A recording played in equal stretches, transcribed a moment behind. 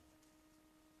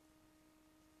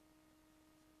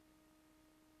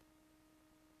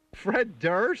Fred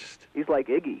Durst? He's like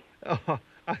Iggy. Oh,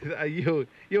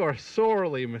 you are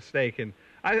sorely mistaken.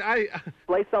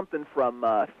 Play something from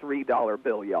 $3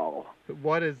 Bill, y'all.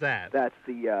 What is that? That's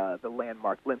the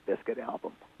landmark Limp Bizkit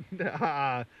album.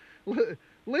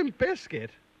 Limp Bizkit?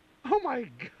 Oh my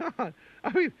God!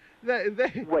 I mean,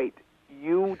 they. Wait,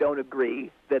 you don't agree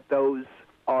that those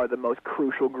are the most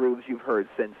crucial grooves you've heard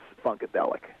since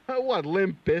Funkadelic? What,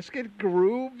 Limp Bizkit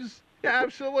grooves? Yeah,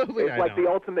 absolutely. It's like the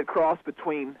ultimate cross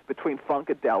between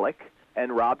Funkadelic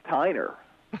and Rob Tyner.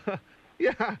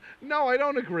 Yeah, no, I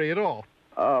don't agree at all.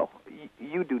 Oh,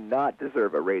 you do not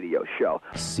deserve a radio show.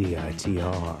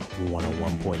 CITR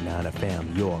 101.9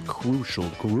 FM, your crucial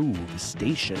groove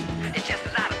station. It's just a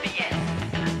lot of BS.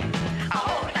 A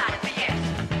whole lot of BS.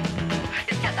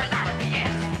 It's just a lot of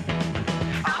BS.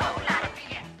 A whole lot of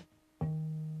BS.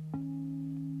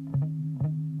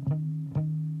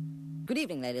 Good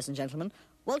evening, ladies and gentlemen.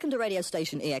 Welcome to radio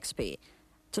station EXP.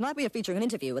 Tonight we are featuring an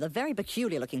interview with a very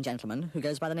peculiar-looking gentleman who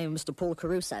goes by the name of Mr. Paul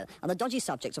Caruso on the dodgy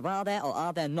subject of are there or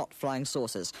are there not flying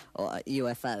saucers, or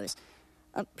UFOs.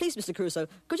 Please, Mr. Caruso,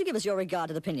 could you give us your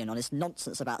regarded opinion on this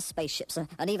nonsense about spaceships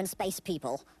and even space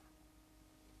people?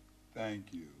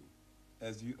 Thank you.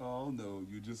 As you all know,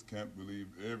 you just can't believe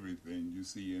everything you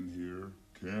see in here,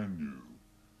 can you?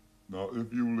 Now,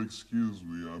 if you will excuse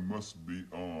me, I must be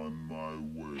on my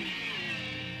way.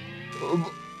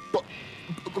 But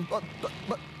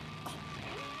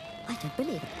I don't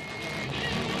believe it.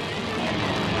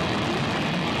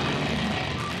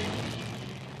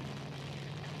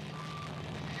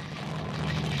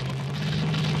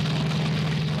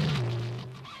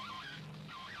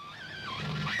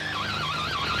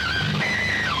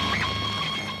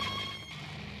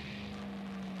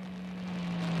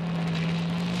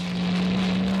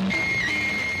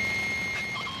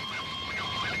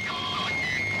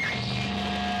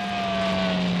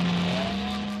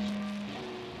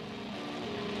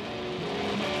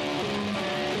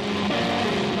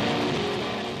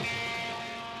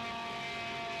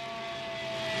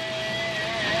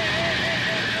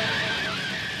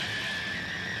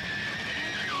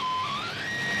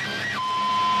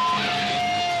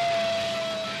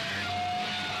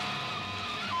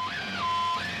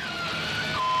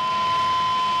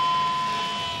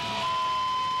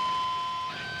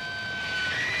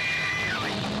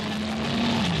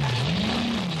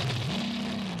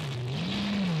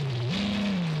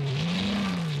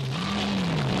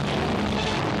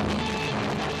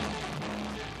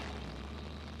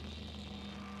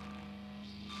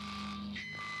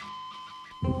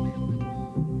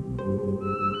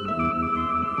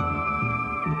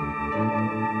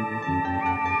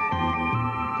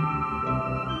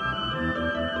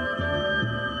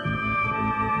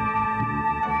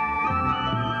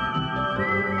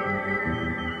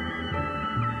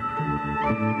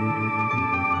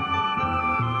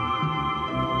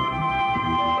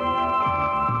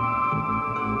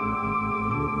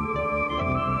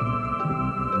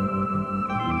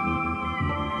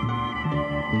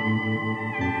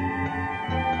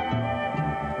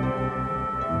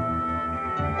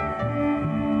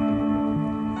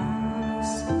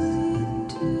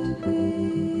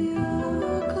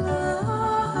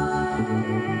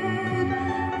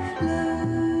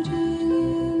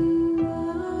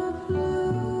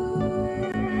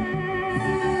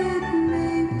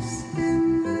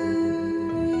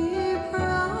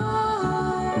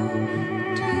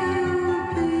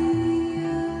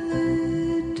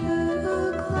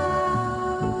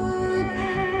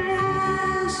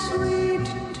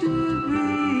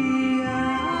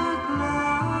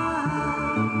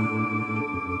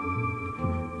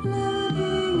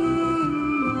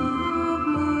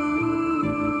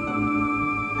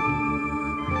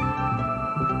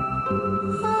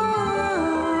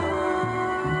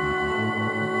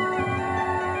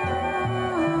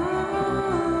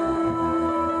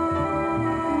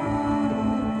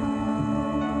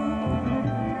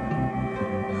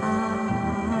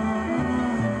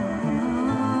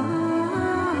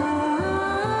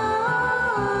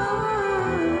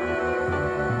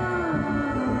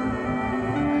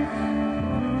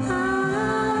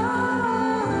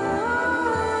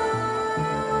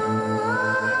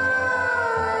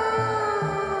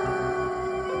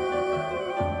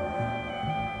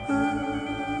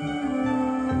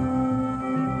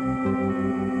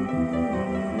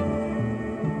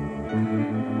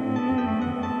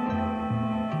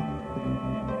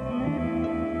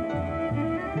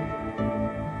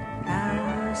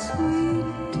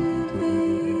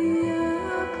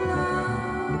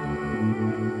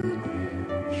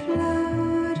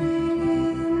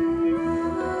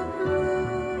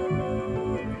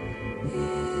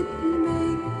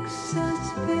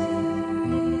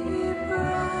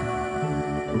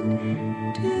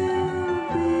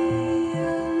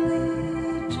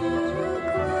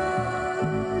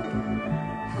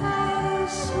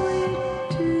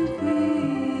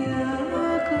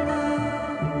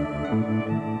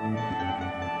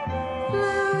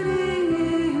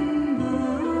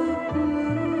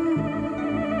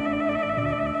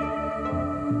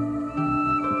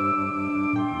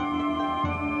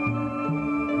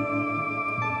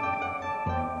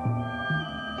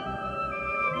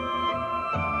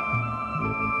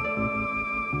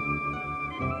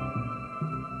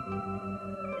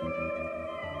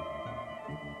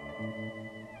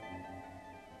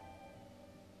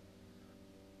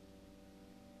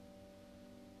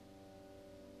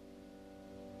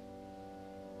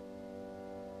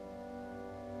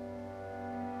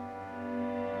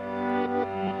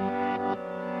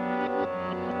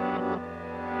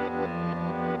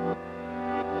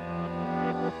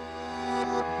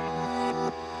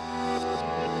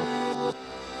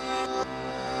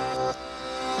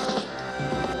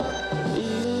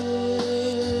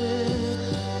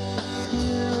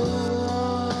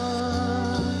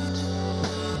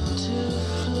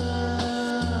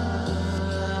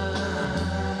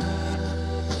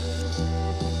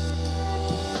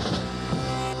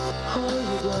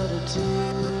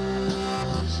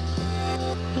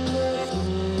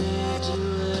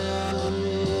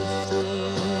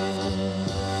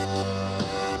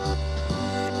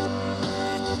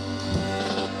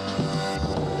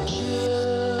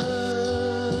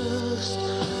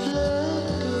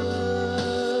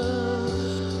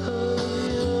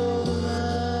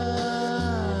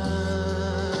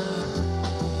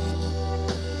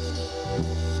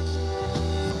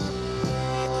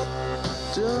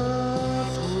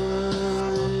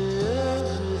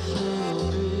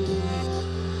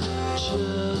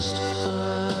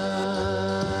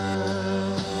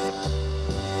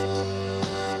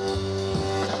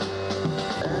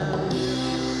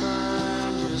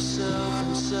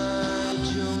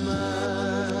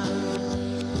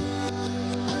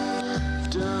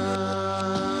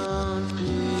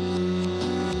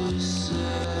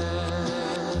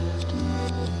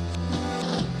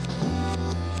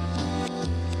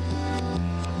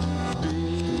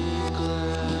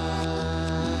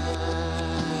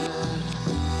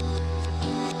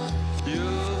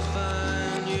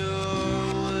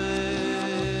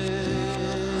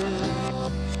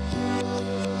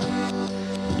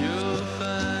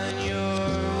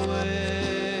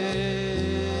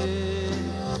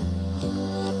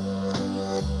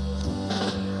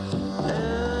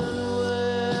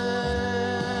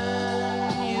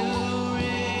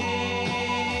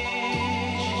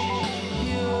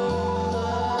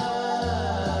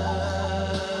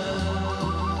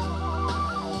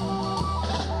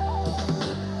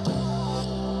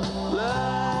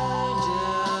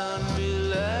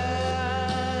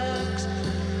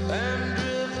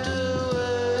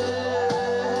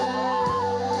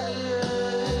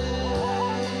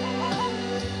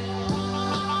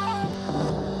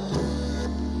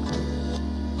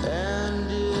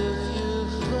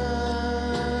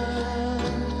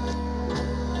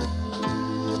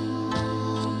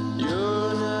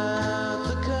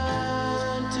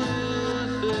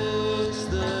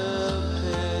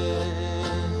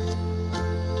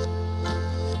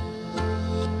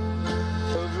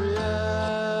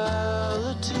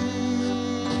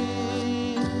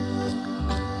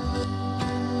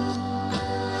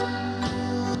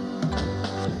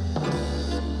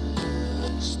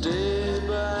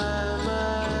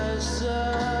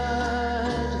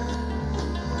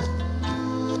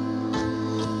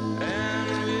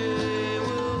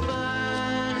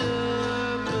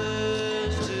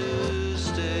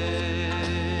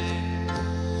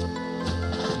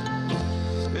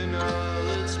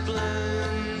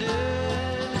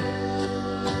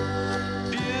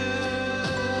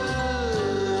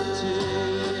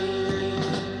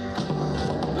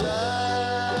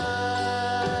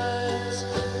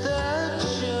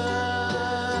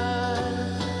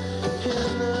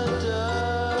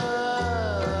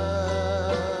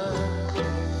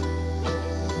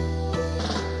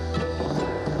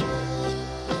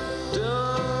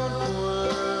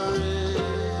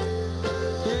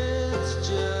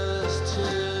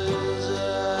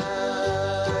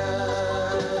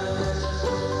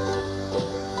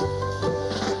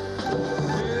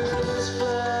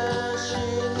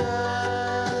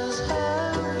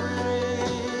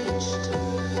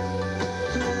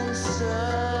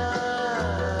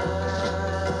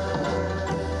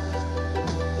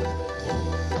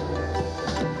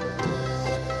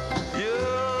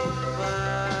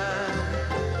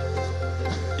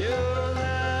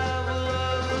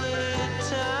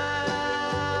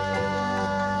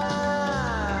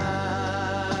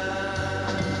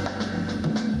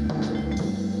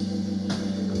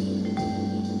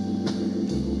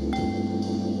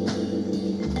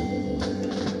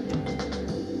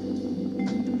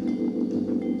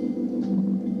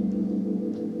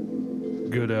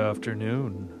 Good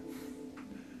afternoon.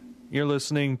 You're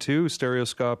listening to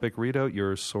Stereoscopic Readout,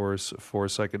 your source for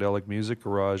psychedelic music,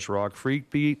 garage rock, freak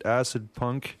beat, acid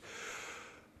punk,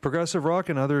 progressive rock,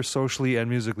 and other socially and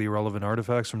musically relevant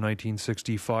artifacts from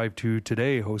 1965 to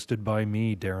today, hosted by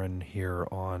me, Darren, here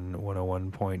on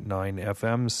 101.9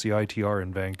 FM, CITR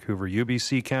in Vancouver,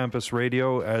 UBC Campus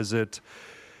Radio, as it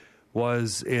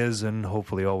was, is, and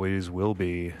hopefully always will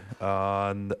be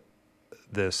on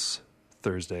this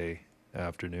Thursday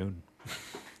afternoon.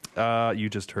 You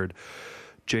just heard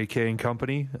JK and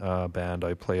Company, a band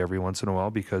I play every once in a while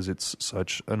because it's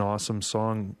such an awesome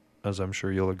song, as I'm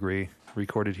sure you'll agree.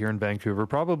 Recorded here in Vancouver,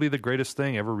 probably the greatest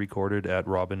thing ever recorded at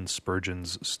Robin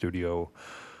Spurgeon's studio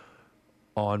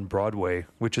on Broadway,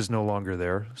 which is no longer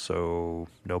there, so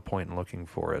no point in looking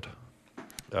for it.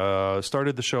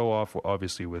 Started the show off,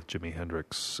 obviously, with Jimi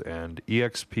Hendrix and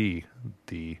EXP,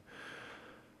 the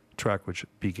track which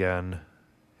began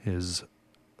his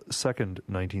second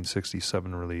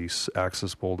 1967 release,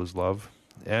 Axis Bold as Love.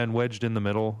 And wedged in the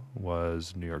middle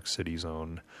was New York City's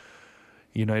own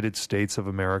United States of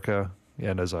America.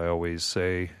 And as I always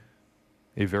say,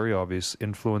 a very obvious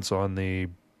influence on the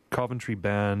Coventry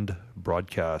Band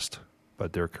broadcast,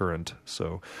 but they're current.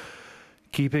 So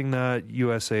keeping that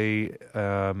USA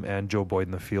and Joe Boyd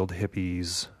in the Field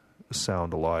hippies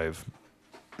sound alive.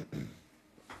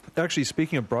 Actually,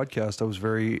 speaking of broadcast, I was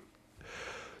very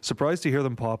surprised to hear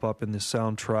them pop up in the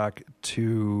soundtrack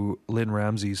to Lynn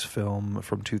Ramsey's film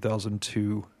from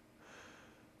 2002,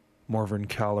 Morven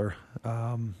Caller.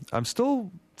 I'm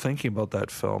still thinking about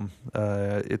that film.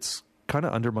 It's kind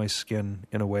of under my skin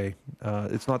in a way.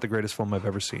 It's not the greatest film I've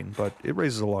ever seen, but it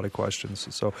raises a lot of questions.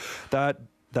 So that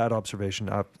observation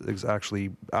is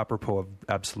actually apropos of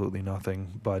absolutely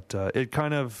nothing, but it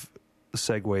kind of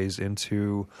segues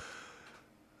into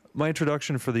my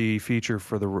introduction for the feature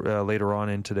for the later on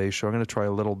in today's show. I'm going to try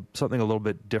something a little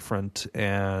bit different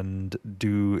and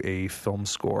do a film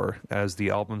score as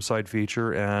the album side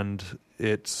feature, and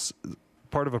it's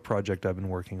part of a project I've been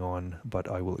working on, but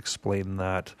I will explain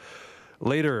that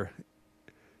later.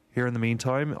 Here in the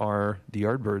meantime are the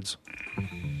Yardbirds.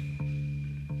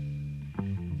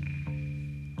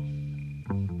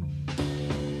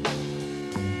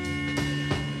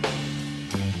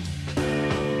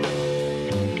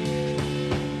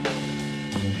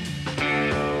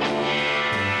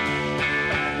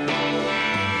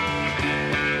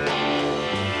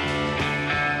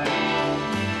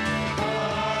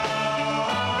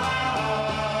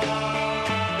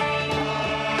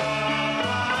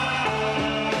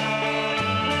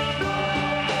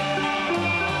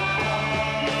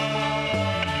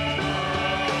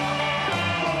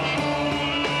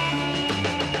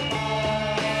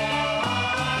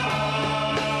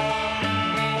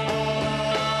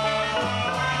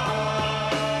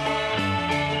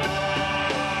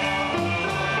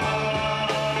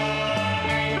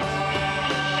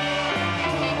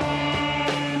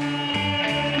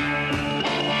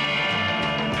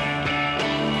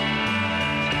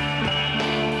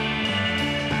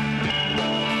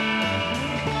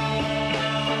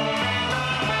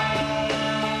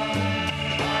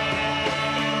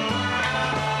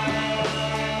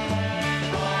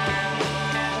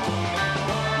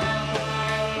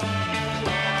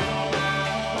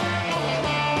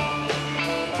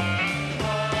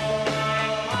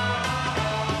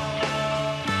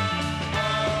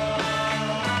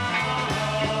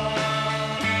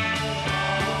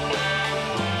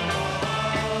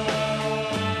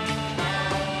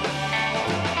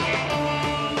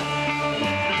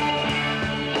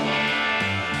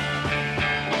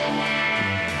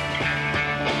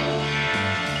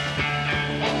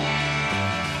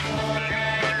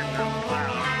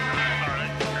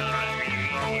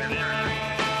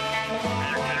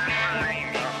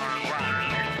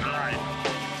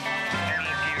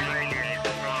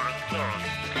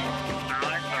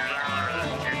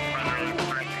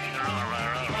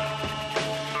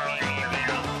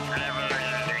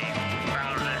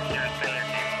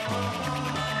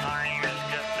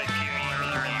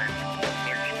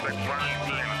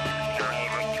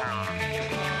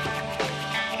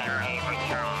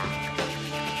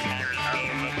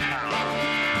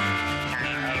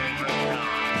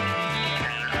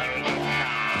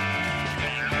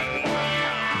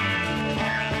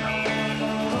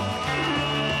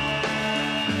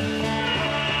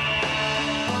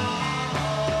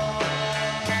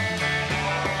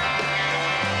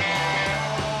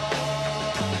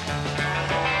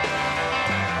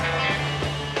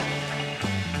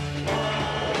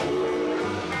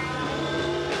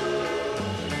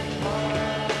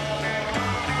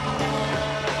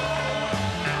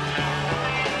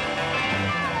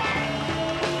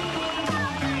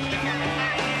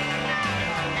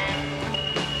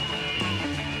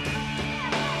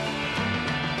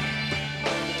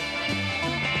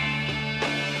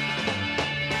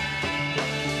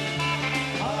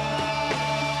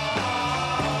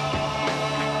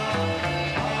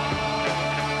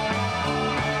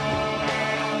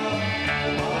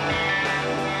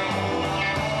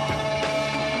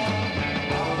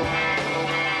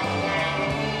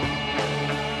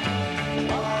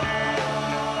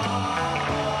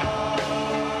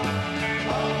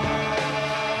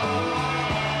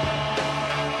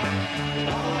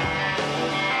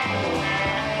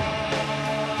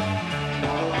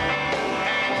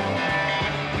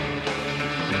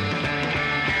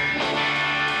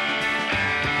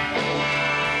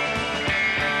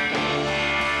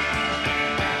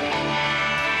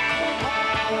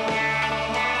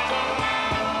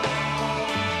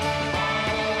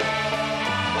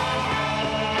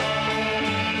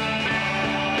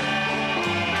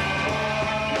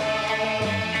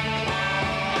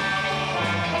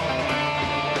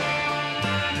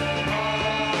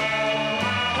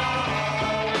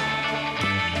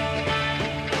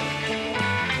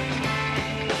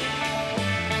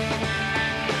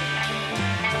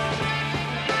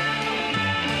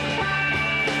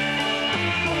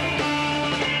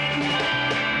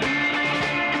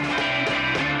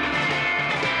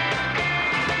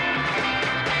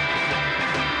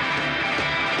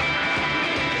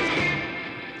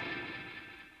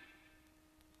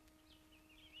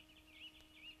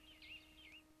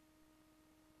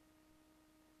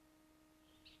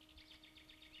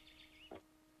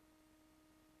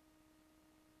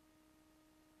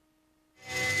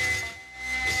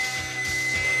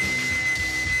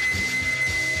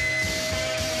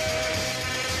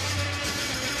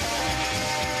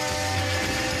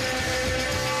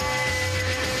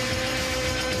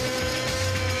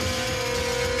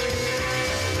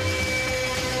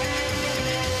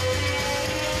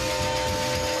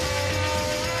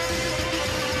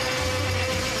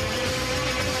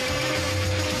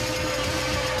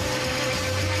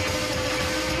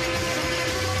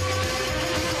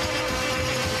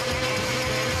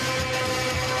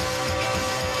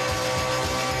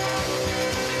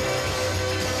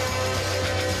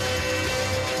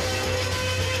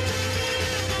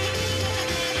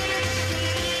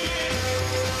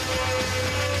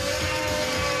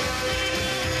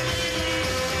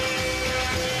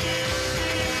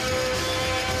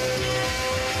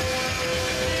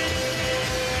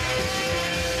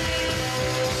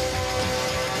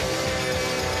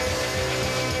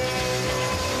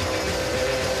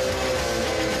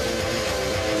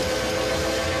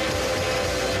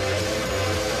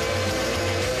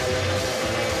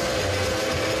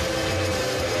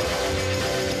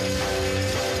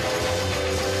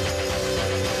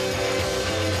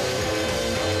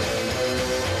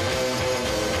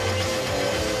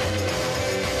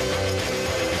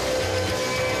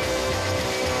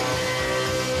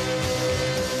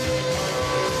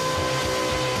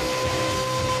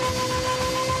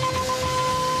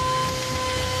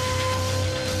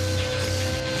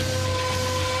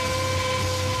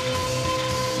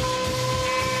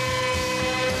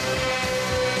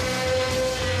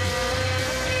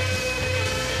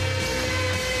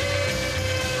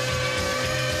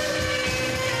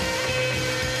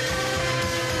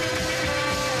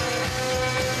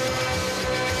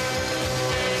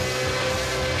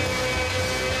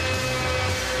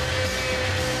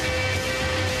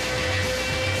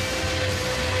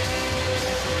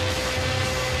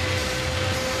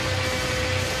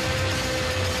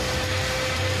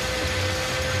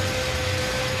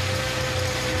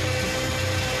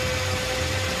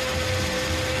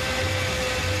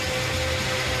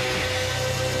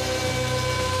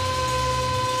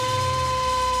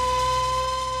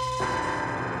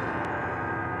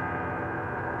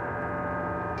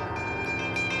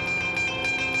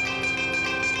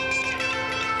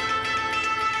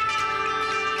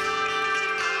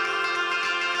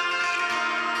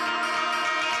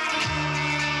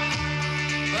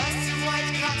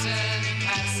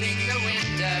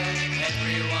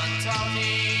 everyone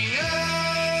talking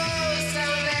so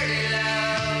very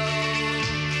low.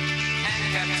 And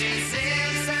Captain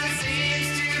Simpson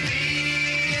seems to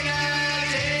be in a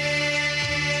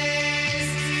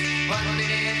daze. 1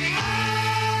 minute high,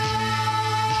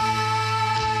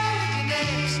 the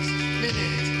next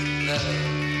minute low.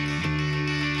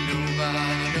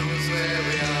 Nobody knows where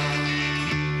we are.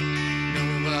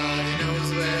 Nobody knows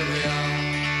where we are.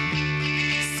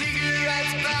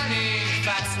 Cigarettes burning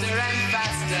faster and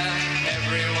faster.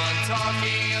 Everyone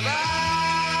talking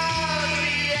about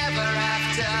the ever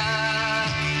after.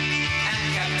 And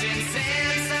Captain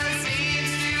Simpson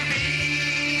seems to be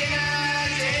in a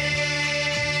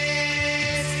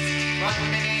daze. 1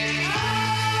 minute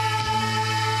high,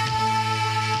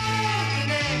 the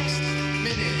next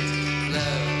minute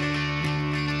low.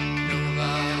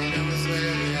 Nobody knows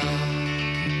where we are.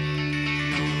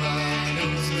 Nobody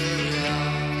knows where we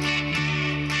are.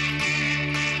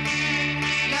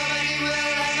 Nobody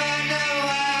will ever know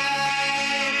why.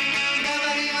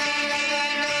 Nobody will ever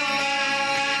know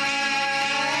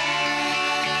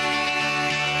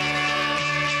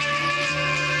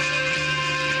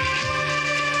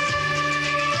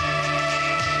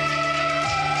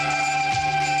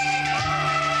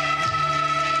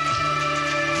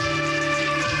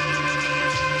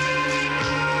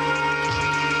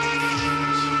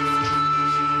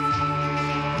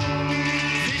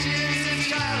Visions of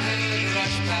childhood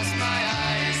rush past my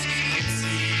eyes. It's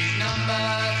seat number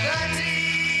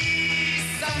 30.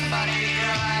 Somebody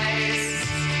cries.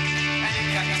 And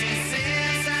Captain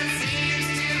Simpson seems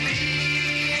to be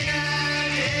in a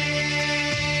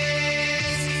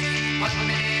daze. 1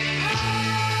 minute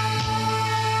high,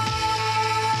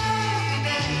 the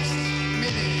next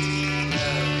minute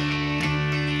low.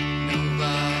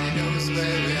 Nobody knows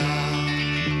where we are.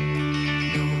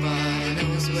 Nobody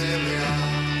knows where we are.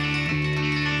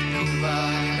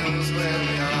 Nobody knows where we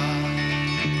are.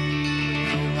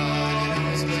 Nobody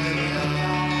knows where we are. Nobody knows where we are.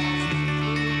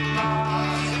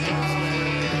 Nobody knows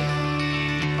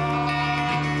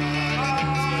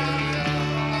where we are.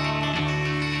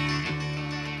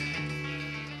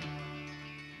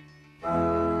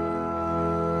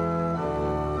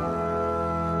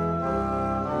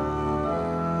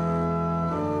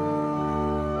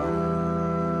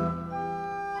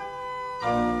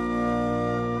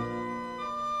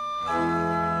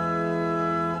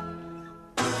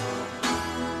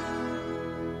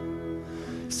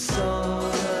 Saw a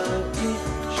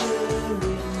picture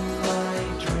in my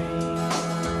dream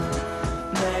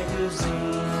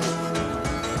magazine.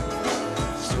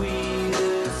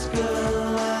 Sweetest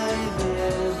girl I've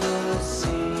ever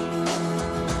seen.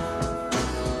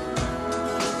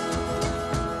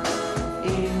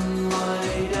 In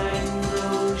wide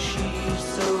angle, she's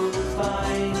so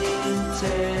fine. In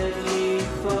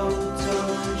telephoto,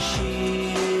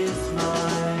 she is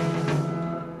mine.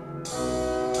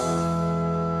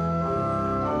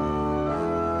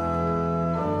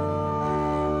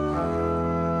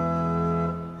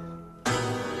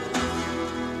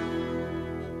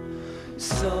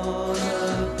 Saw a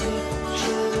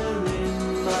picture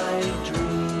in my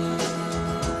dream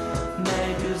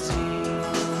magazine.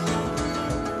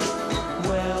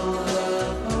 Well, her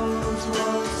pose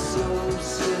was so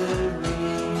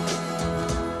serene.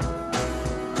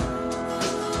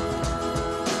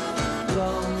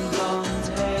 Long blonde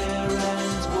hair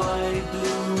and wide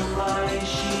blue eyes.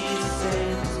 She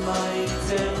sends my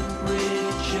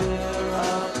temperature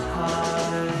up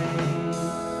high.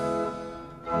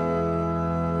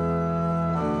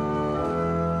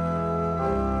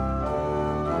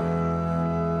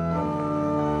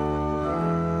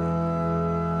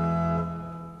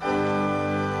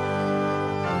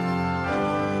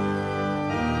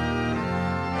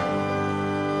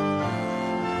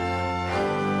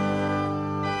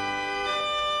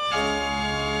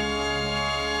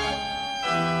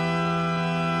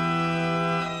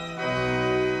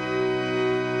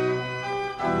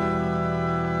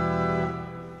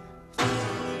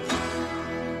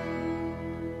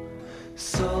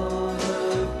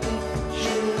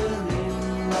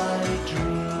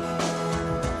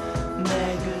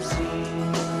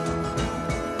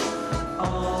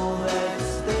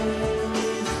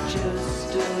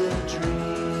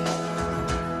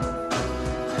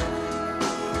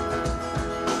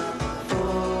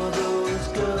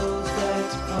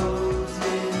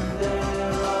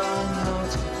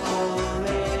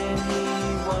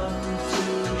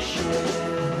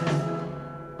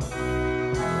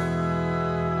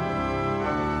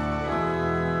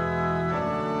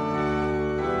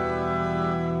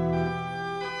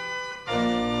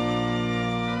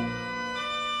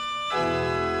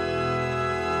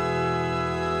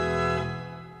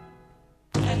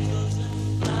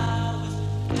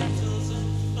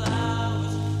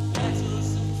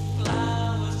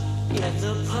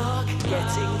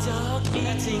 getting dark,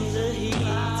 eating the heat.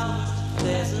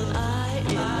 There's an eye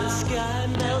in the sky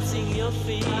melting your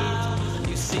feet.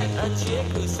 You see a chick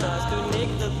who starts to nick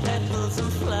the petals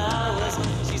and flowers.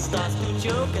 She starts to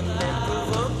joke and then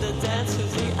provoke the dance of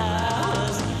the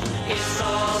hours. It's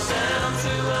all down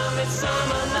to a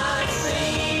midsummer night's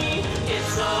scene.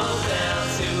 It's all down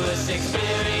to a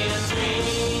Shakespearean dream.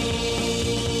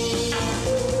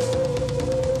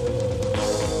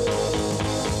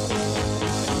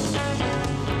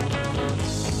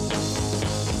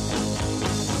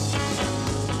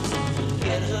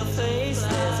 In her face,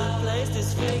 there's a place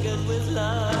disfigured with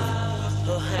love.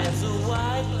 Her hands are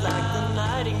white like the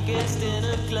nightingales in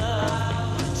a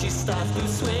glove. She starts to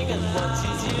swing and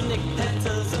watches unique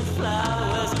petals and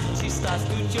flowers. She starts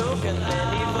to joke and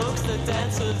then evokes the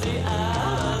dance of the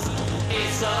hours.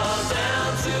 It's all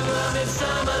down to a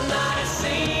midsummer night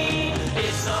scene.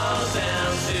 It's all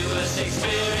down to a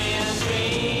Shakespearean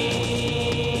dream.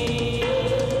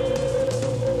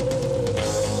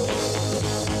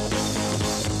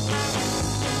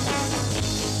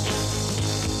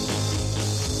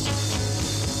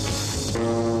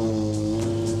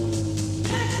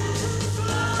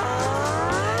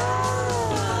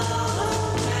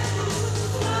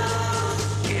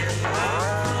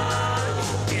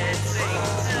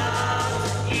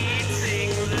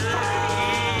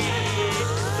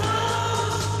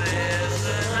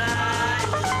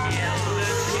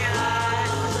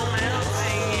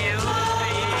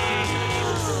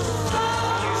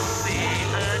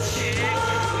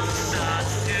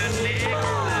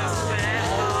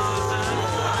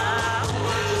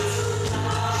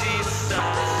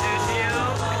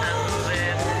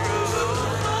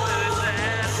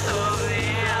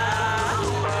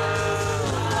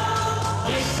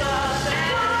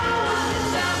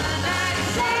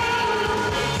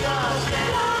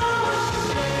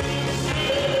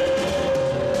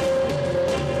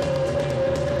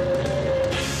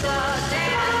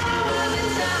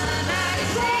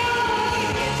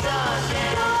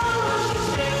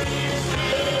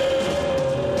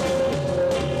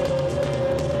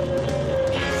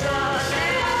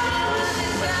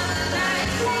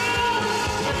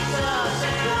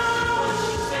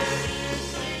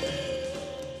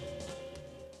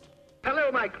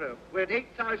 We're at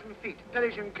 8,000 feet,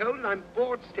 perishing cold, and I'm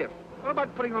bored stiff. What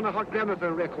about putting on a hot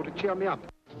gramophone record to cheer me up?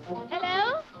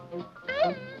 Hello?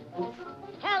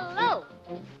 Hello?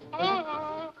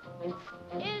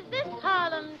 Is this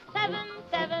Harlem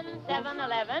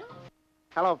 77711?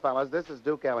 Hello, fellas. This is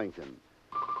Duke Ellington.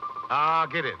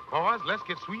 Get it. Boys, let's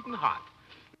get sweet and hot.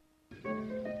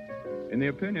 In the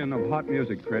opinion of hot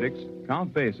music critics,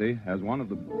 Count Basie has one of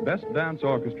the best dance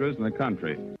orchestras in the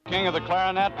country. King of the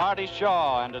clarinet, Artie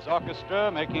Shaw, and his orchestra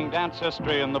making dance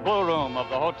history in the Blue Room of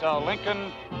the Hotel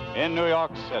Lincoln in New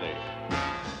York City.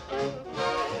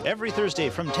 Every Thursday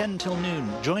from 10 till noon,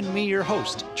 join me, your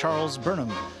host, Charles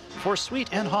Burnham, for Sweet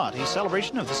and Hot, a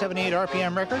celebration of the 78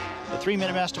 RPM record, the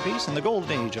 3-minute masterpiece, and the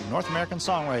golden age of North American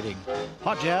songwriting.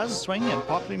 Hot jazz, swing, and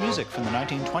popular music from the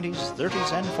 1920s,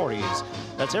 30s, and 40s.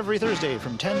 That's every Thursday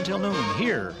from 10 till noon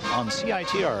here on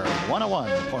CITR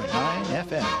 101.9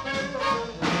 FM.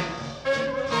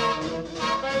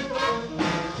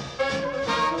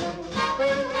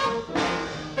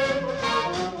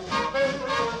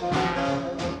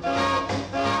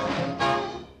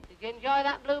 Did you enjoy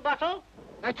that blue bottle?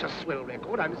 That's a swell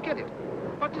record. I must get it.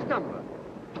 What's his number?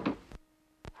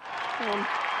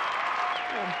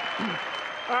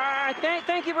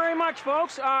 Thank you very much,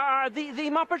 folks. The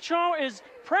Muppet Show is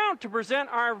proud to present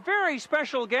our very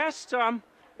special guest,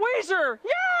 Weezer.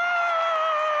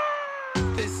 Yeah!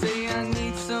 They say I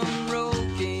need some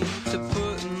Rogaine to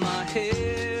put in my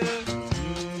hair.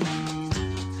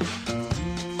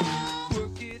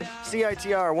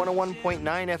 CITR 101.9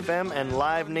 FM and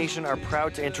Live Nation are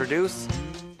proud to introduce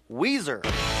Weezer.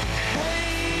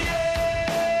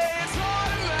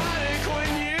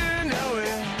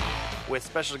 With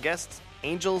special guests,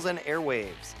 Angels and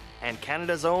Airwaves, and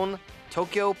Canada's own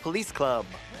Tokyo Police Club.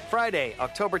 Friday,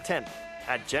 October 10th,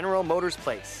 at General Motors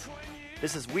Place.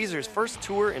 This is Weezer's first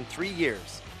tour in 3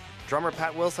 years. Drummer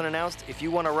Pat Wilson announced, if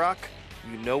you want to rock,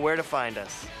 you know where to find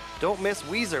us. Don't miss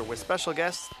Weezer with special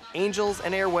guests, Angels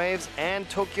and Airwaves, and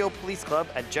Tokyo Police Club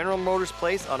at General Motors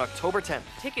Place on October 10th.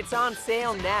 Tickets on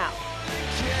sale now.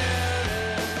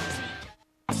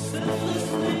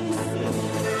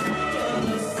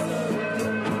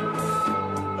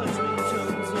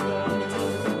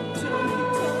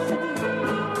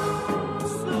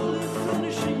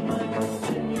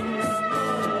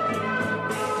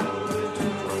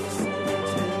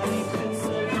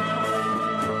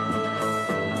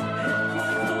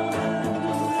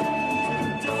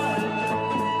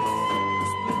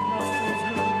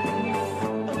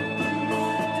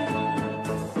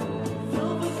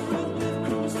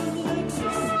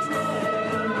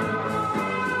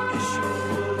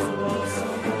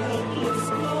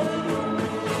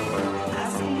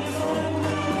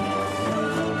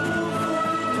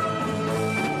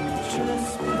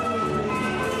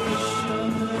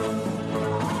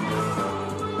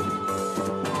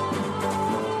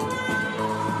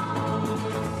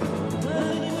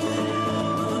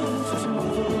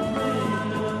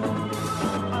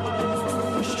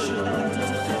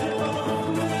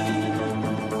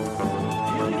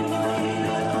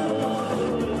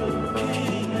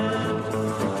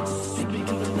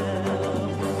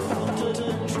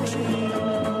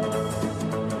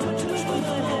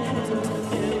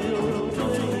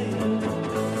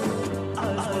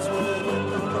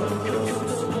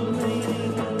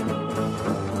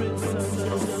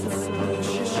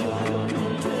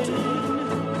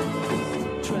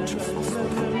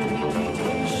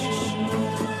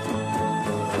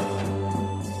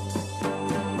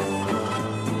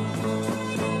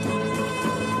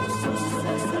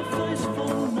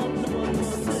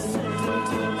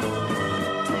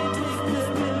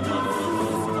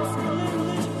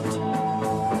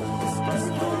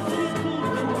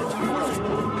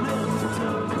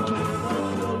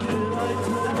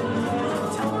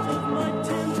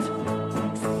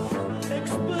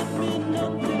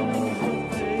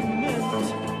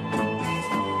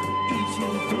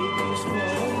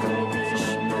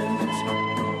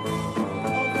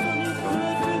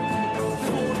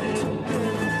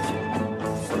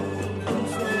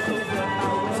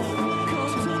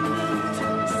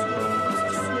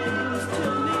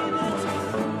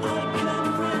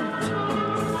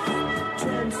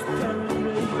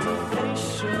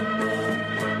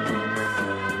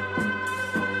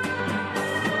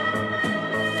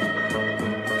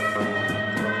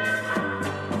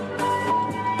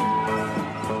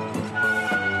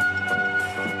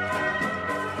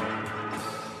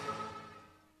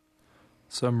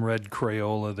 Some Red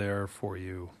Crayola there for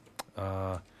you.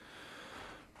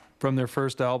 From their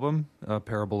first album,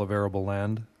 Parable of Arable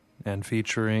Land, and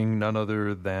featuring none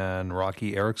other than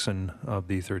Rocky Erickson of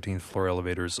the 13th Floor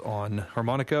Elevators on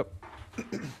harmonica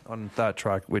on that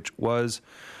track, which was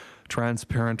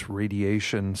Transparent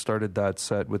Radiation. Started that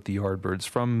set with the Yardbirds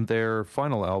from their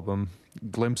final album,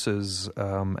 Glimpses,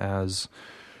 as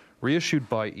reissued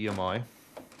by EMI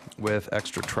with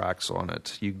extra tracks on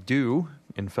it. You do,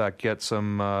 in fact, get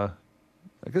some...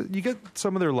 you get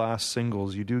some of their last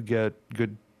singles. You do get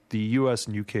the US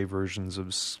and UK versions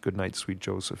of Goodnight Sweet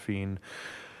Josephine,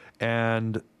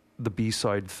 and the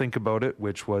B-side Think About It,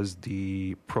 which was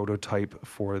the prototype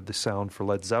for the sound for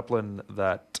Led Zeppelin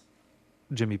that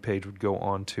Jimmy Page would go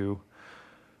on to.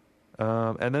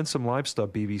 And then some live stuff,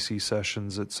 BBC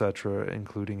sessions, etc.,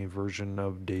 including a version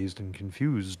of Dazed and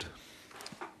Confused.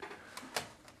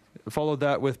 Followed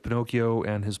that with Pinocchio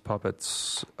and His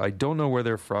Puppets. I don't know where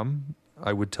they're from.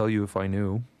 I would tell you if I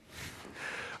knew.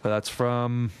 That's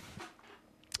from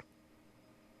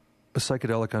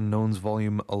Psychedelic Unknowns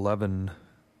Volume 11,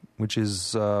 which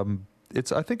is, I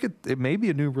think it may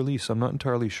be a new release. I'm not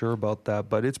entirely sure about that,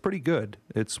 but it's pretty good.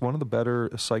 It's one of the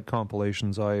better psych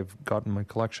compilations I've got in my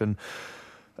collection.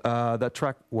 That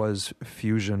track was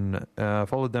Fusion.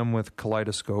 Followed them with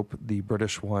Kaleidoscope, the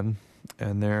British one,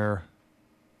 and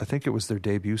I think it was their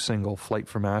debut single, Flight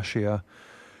from Ashia.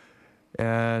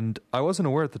 And I wasn't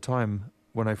aware at the time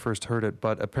when I first heard it,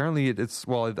 but apparently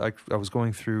I was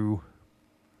going through,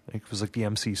 I think it was like the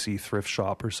MCC thrift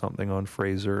shop or something on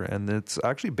Fraser, and it's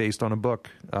actually based on a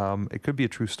book. It could be a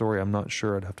true story. I'm not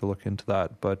sure. I'd have to look into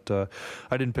that. But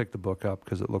I didn't pick the book up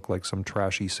because it looked like some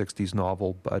trashy 60s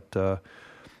novel. But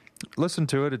listen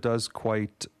to it. It does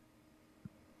quite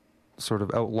sort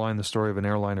of outline the story of an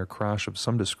airliner crash of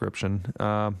some description.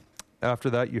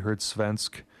 After that, you heard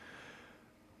Svensk,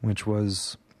 which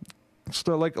was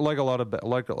still like a lot of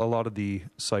the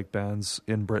psych bands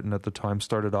in Britain at the time,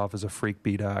 started off as a freak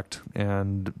beat act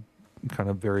and kind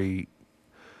of very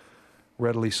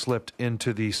readily slipped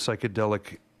into the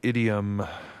psychedelic idiom.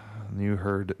 You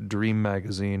heard Dream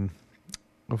Magazine,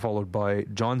 followed by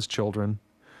John's Children,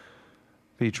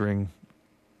 featuring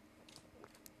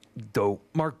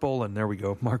Mark Bolan. There we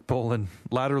go, Mark Bolan,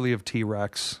 latterly of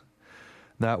T-Rex.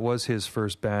 That was his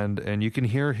first band, and you can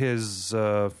hear his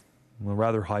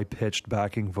rather high-pitched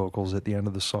backing vocals at the end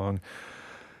of the song.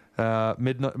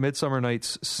 Midsummer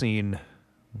Night's Scene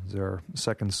was their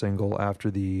second single after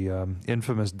the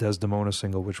infamous Desdemona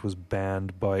single, which was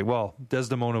banned by... Well,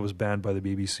 Desdemona was banned by the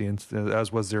BBC, and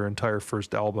as was their entire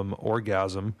first album,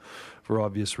 Orgasm, for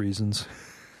obvious reasons.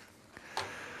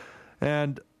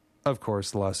 And, of course,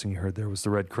 the last thing you heard there was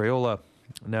the Red Crayola.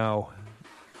 Now...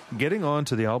 Getting on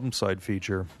to the album side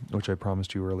feature, which I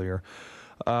promised you earlier,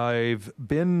 I've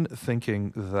been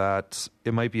thinking that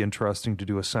it might be interesting to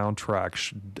do a soundtrack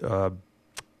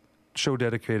show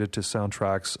dedicated to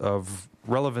soundtracks of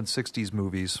relevant 60s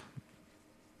movies.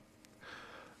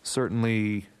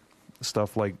 Certainly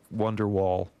stuff like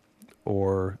Wonderwall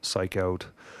or Psych Out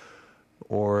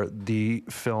or the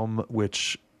film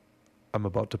which I'm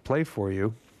about to play for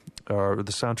you, or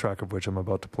the soundtrack of which I'm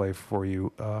about to play for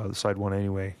you, side one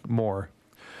anyway, More.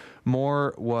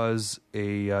 More was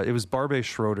it was Barbet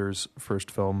Schroeder's first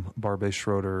film. Barbet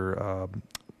Schroeder,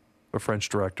 a French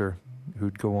director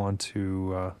who'd go on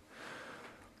to,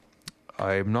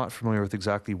 I'm not familiar with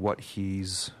exactly what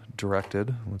he's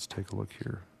directed. Let's take a look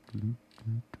here.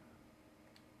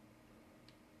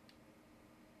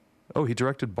 Oh, he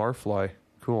directed Barfly.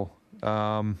 Cool.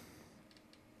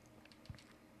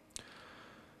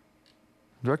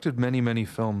 Directed many, many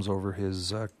films over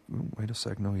his... wait a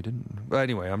sec, no, he didn't. But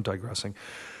anyway, I'm digressing.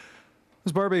 It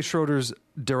was Barbet Schroeder's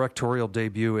directorial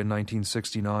debut in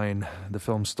 1969. The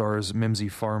film stars Mimsy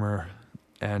Farmer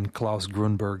and Klaus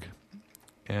Grunberg.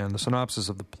 And the synopsis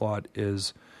of the plot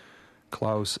is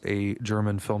Klaus, a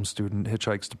German film student,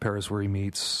 hitchhikes to Paris where he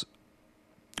meets...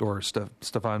 Or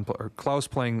Klaus,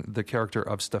 playing the character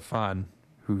of Stefan,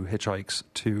 who hitchhikes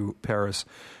to Paris,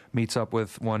 meets up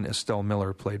with one Estelle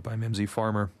Miller, played by Mimsy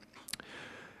Farmer.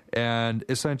 And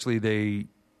essentially they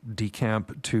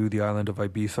decamp to the island of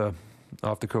Ibiza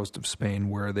off the coast of Spain,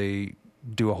 where they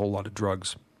do a whole lot of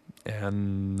drugs.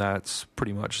 And that's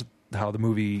pretty much how the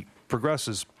movie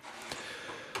progresses.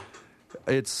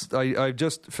 I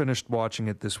just finished watching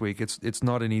it this week. It's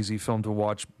not an easy film to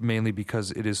watch, mainly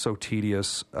because it is so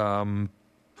tedious.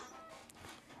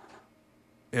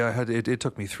 It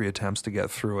took me 3 attempts to get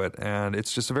through it, and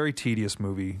it's just a very tedious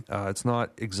movie. It's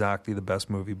not exactly the best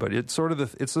movie, but it's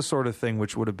the sort of thing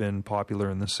which would have been popular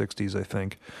in the 60s, I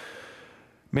think.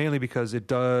 Mainly because it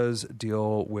does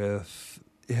deal with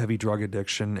heavy drug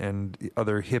addiction and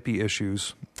other hippie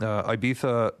issues.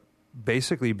 Ibiza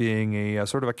basically being a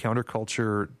sort of a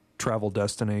counterculture travel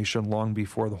destination long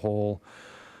before the whole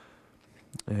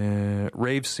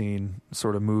rave scene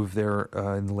sort of moved there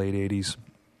in the late 80s.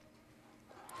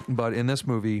 But in this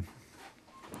movie,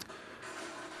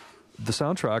 the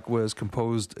soundtrack was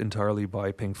composed entirely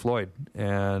by Pink Floyd,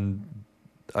 and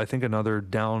I think another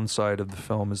downside of the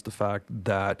film is the fact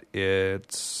that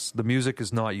the music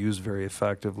is not used very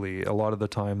effectively. A lot of the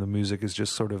time, the music is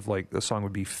just sort of like the song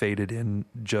would be faded in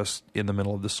just in the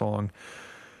middle of the song,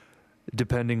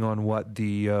 depending on what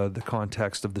the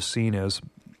context of the scene is.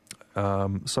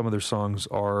 Some of their songs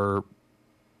are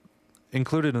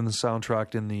included in the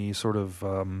soundtrack in the sort of,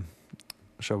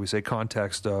 shall we say,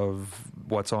 context of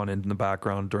what's on in the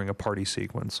background during a party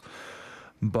sequence.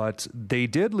 But they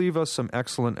did leave us some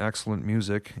excellent, excellent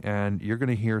music, and you're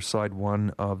going to hear side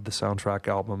one of the soundtrack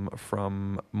album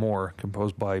from More,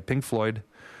 composed by Pink Floyd,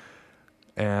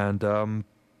 and a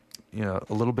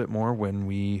little bit more when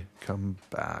we come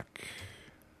back.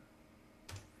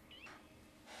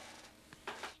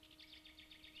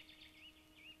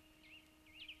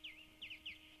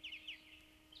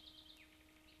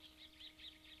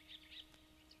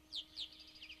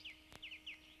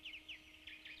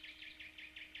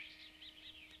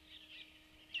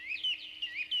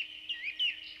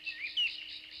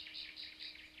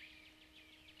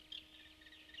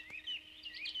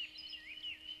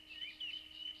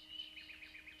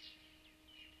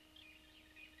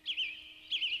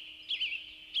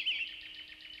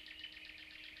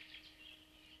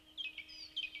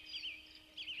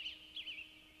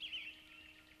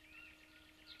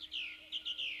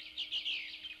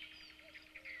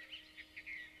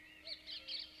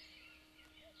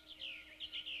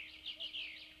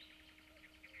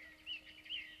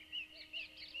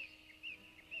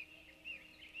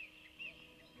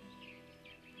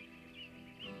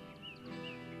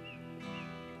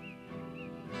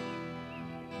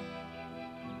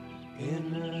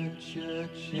 In a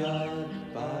churchyard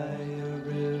by a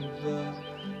river,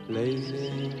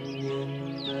 blazing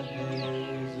in the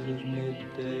haze of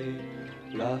midday,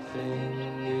 laughing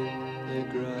in the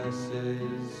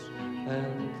grasses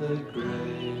and the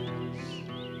graves.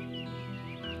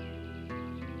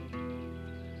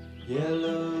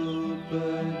 Yellow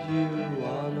bird, you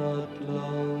are not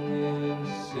long in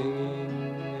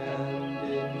singing and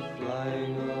in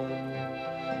flying on,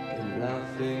 in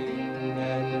laughing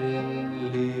and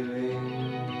in leaving.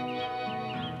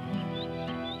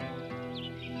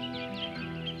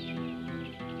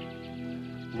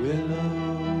 Willow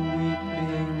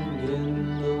weeping in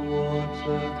the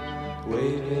water,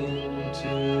 waving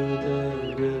to the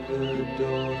river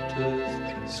daughters,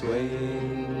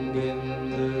 swaying in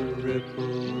the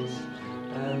ripples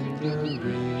and the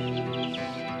reeds.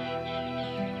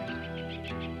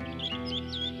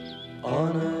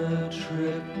 On a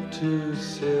trip to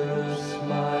Cirrus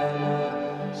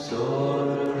Minor, saw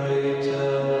a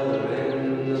crater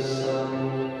in the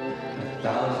sun,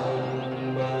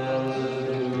 1,000 miles of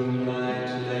moonlight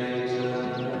later.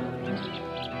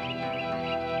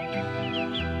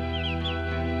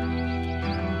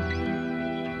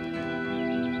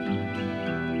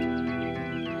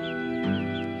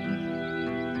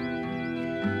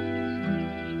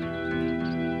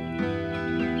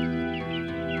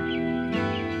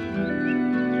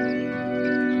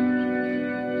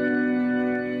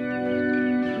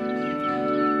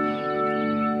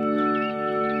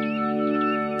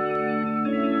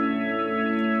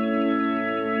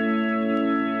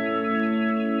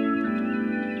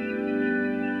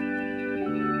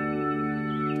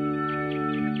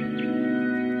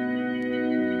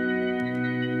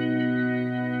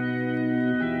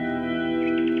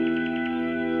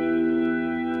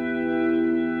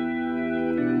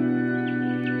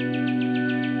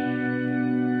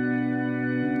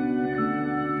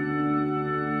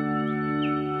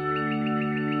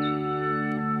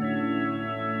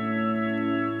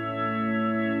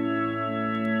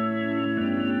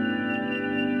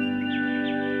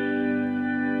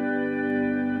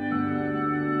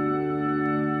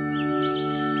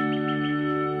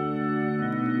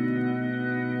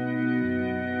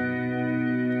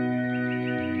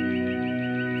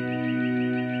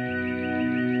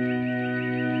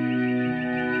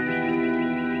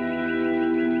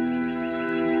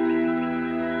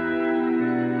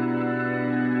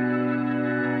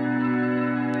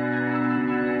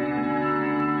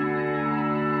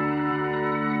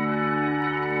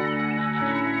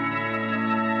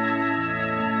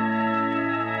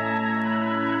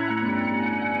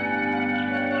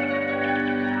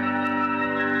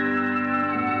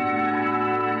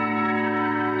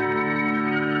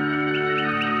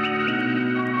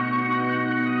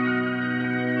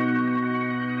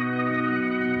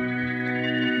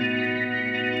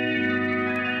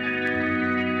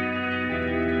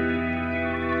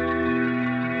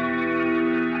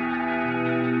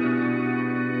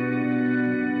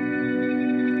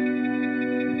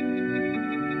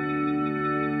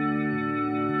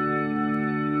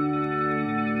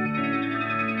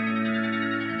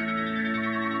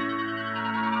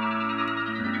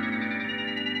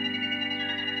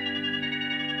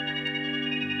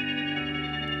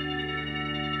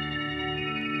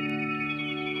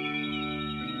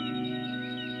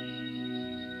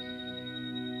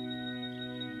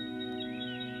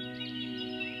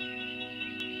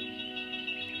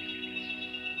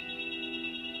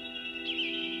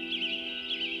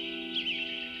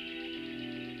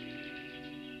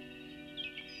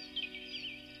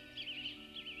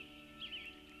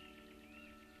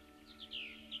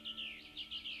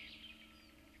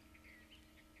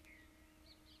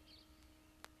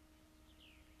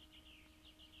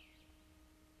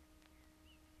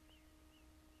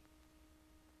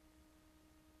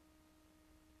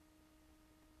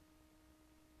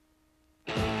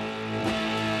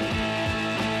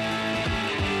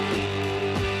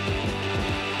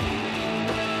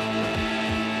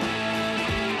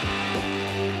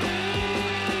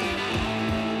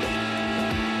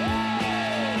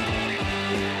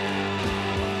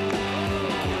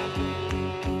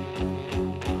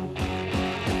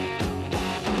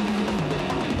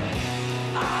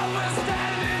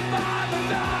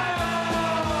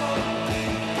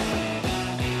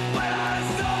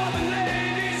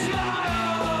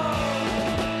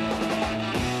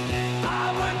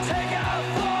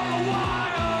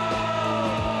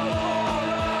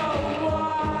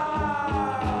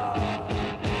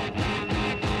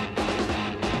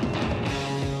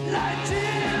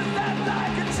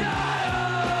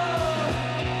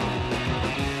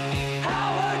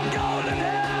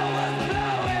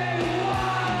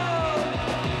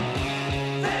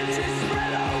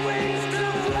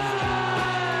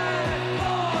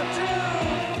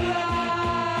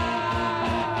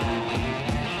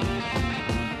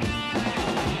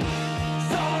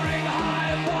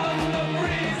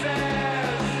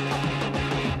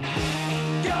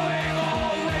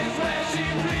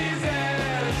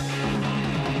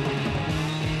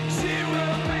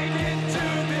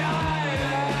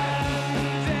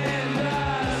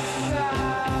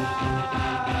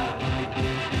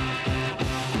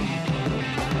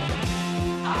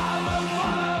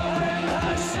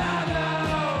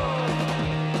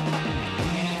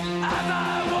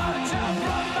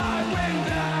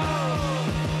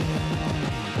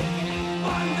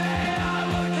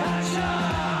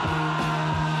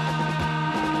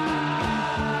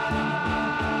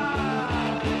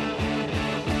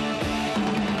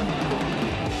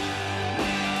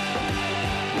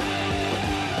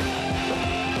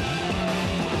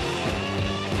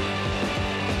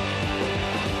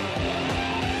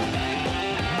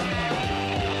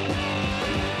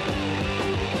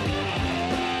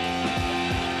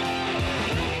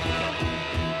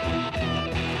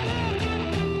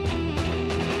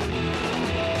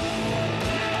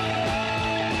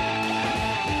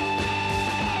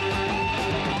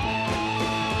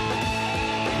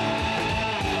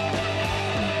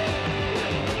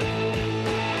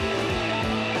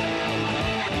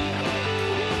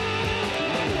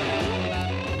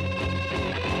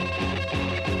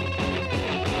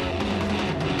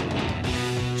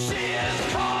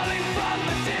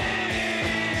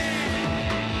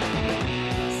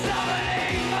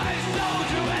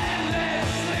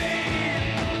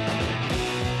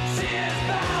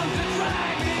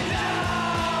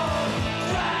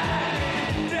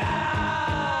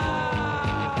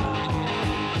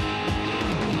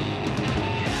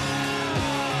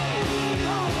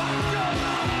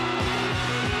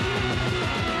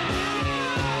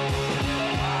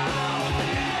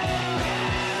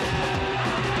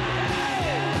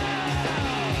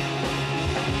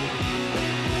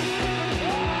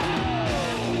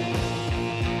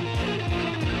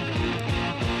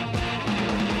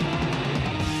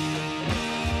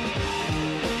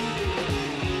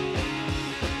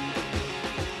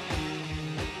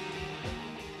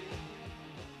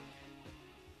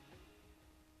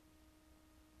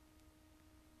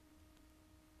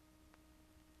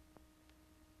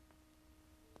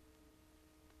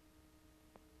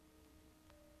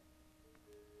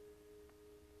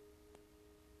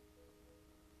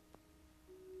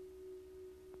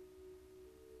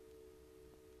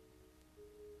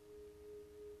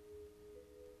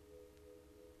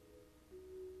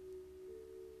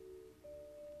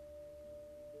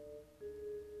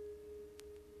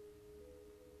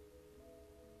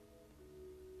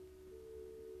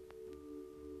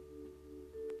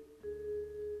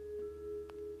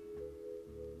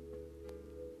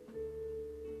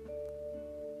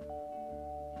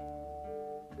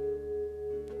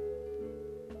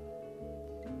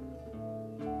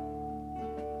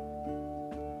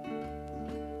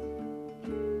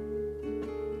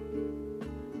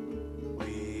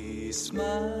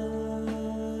 smile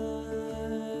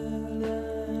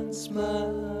and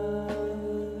smile.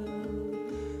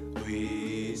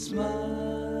 We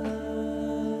smile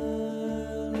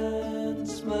and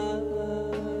smile.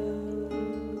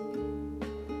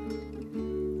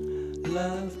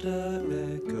 Laughter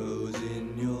echoes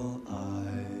in your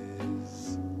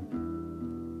eyes.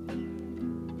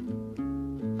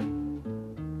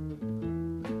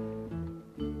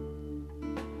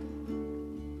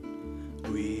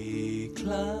 We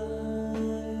climb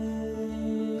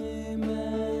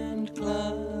and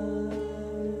climb.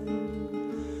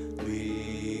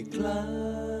 We climb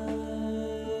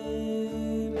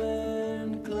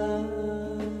and climb.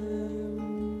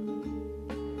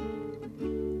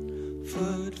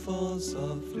 Footfall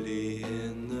softly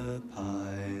in the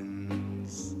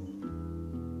pines.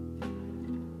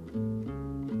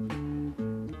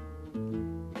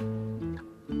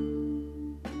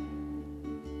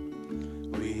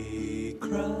 We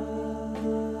cry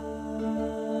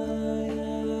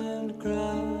and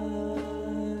cry.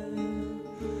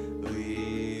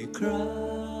 We cry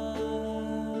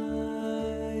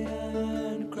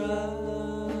and cry.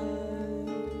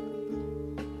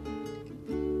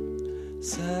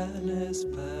 Sadness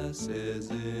passes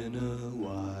in a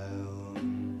while.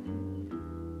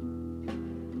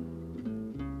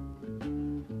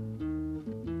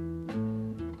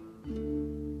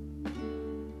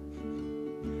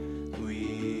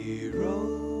 We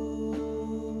roll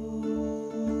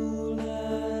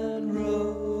and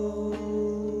roll.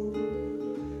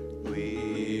 We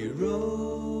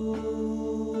roll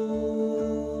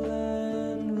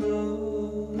and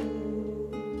roll.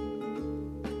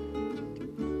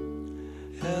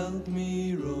 Help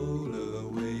me roll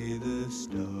away the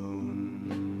stone.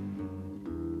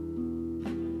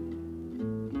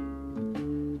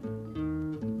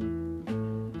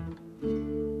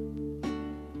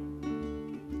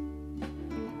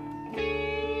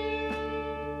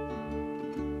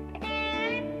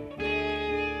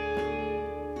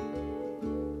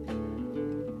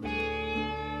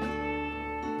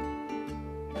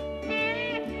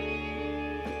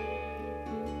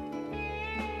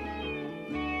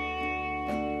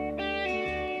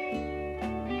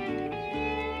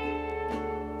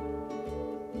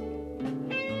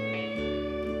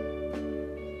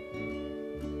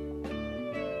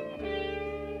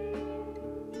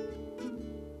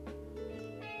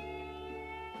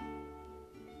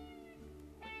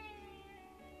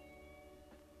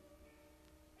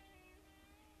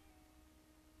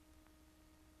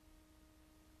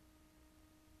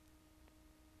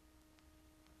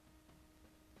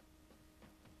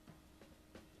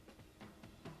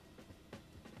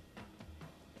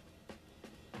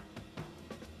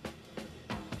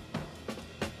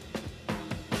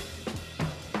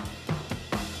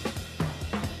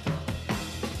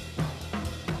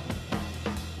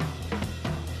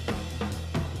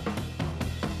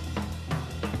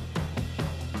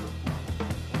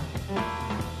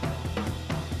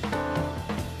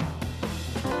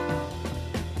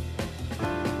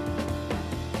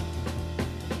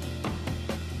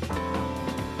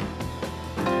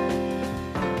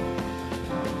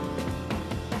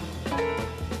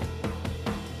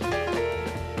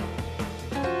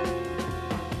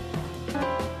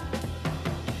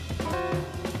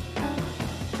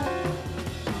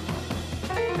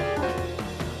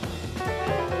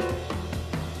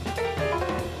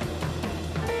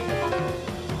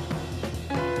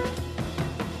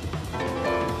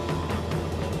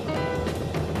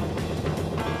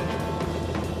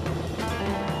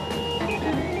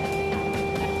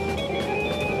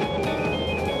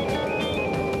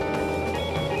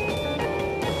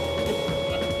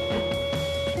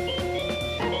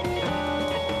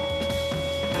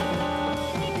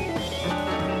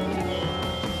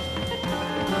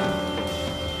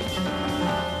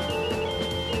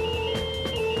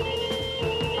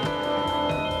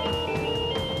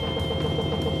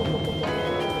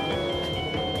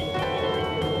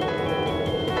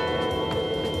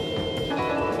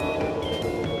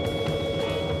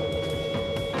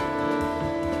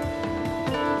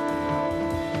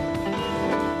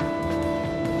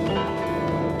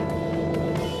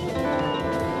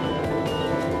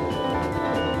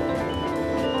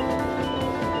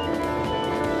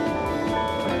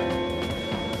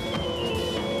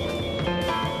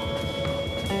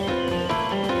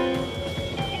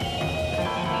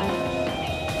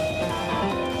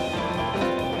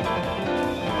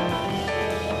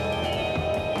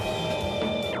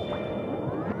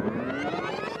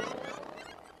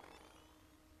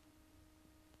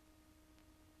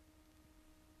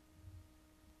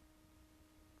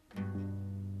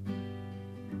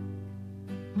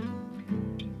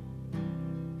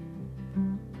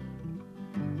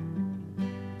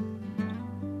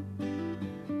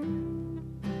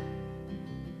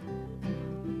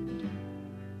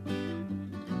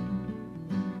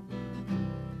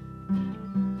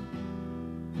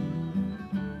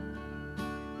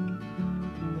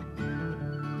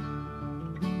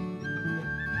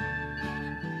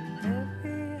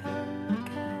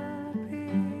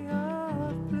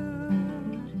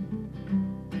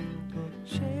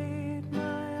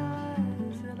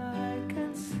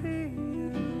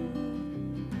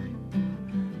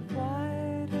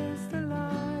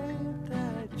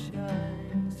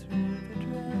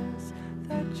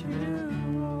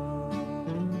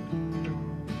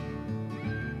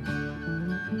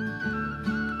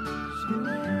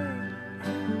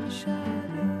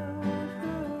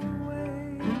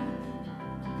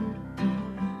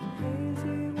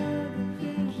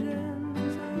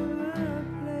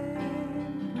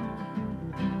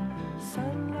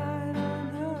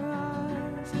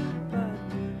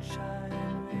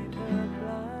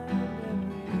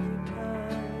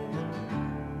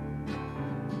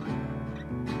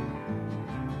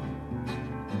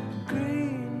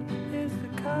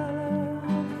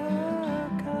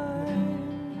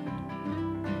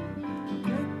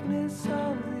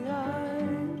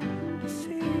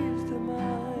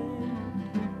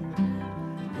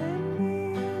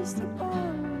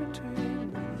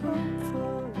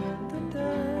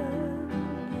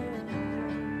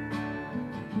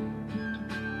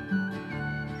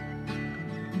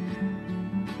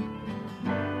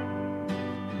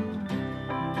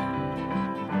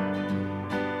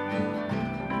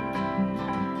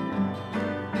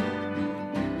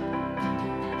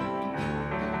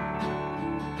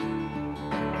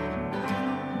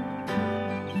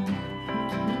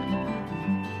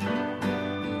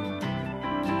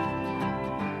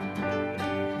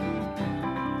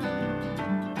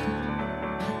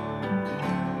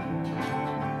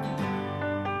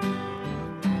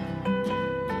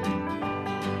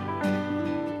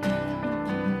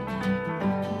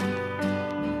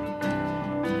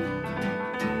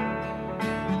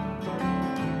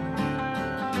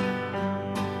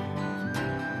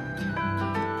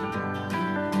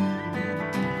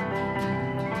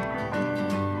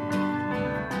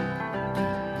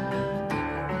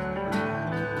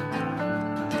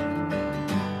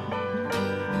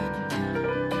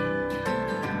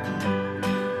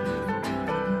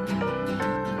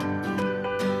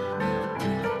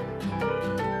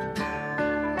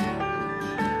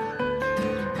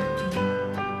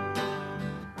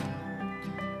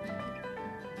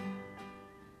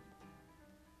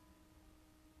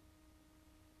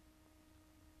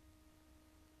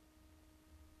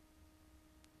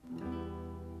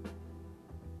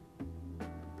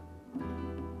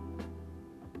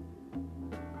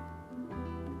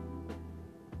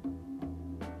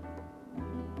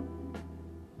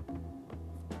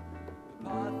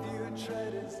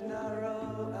 tread is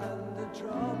narrow and the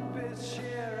drop is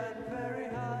sheer and very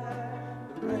high.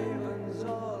 The ravens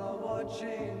all are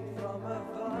watching from a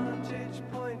vantage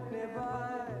point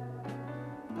nearby.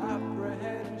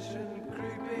 Apprehension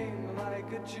creeping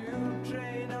like a tube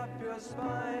train up your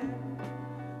spine.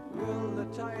 Will the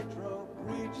tightrope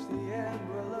reach the end?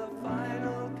 Will the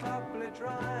final couplet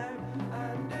rhyme?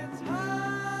 And it's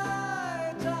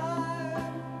high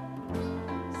time.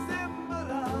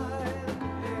 Cymbeline,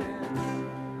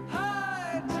 it's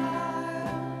high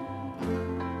time.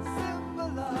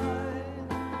 Cymbeline,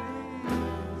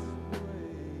 please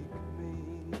wake me.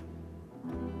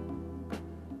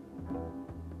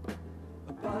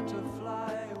 A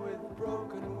butterfly with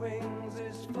broken wings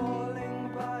is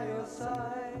falling by your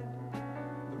side.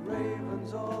 The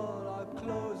ravens all are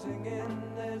closing in,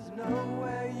 there's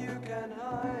nowhere you can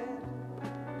hide.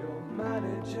 Your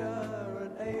manager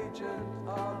and agent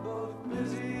are both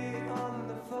busy on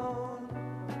the phone,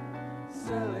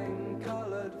 selling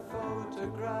colored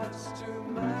photographs to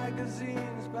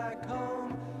magazines back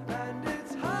home. And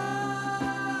it's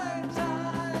high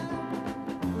time.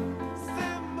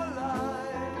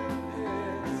 Cymbeline,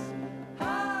 it's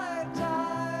high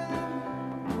time.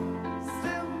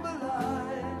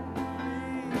 Cymbeline,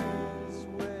 please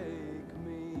wake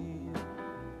me.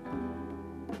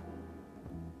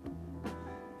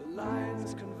 The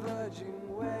lines converging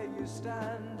where you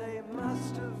stand, they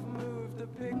must have moved the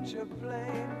picture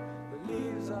plane. The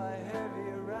leaves are heavy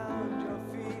around your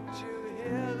feet, you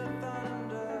hear the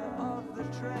thunder of the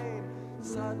train.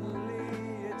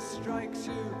 Suddenly it strikes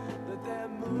you that they're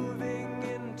moving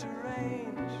into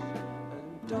range,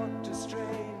 and Doctor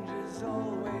Strange is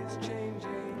always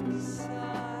changing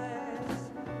size.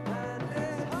 And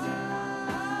it's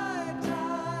high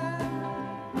time.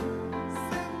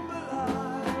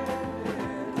 Cymbeline,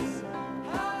 it's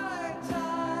high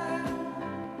time.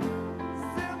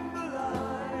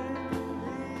 Cymbeline,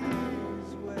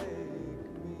 please wake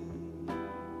me.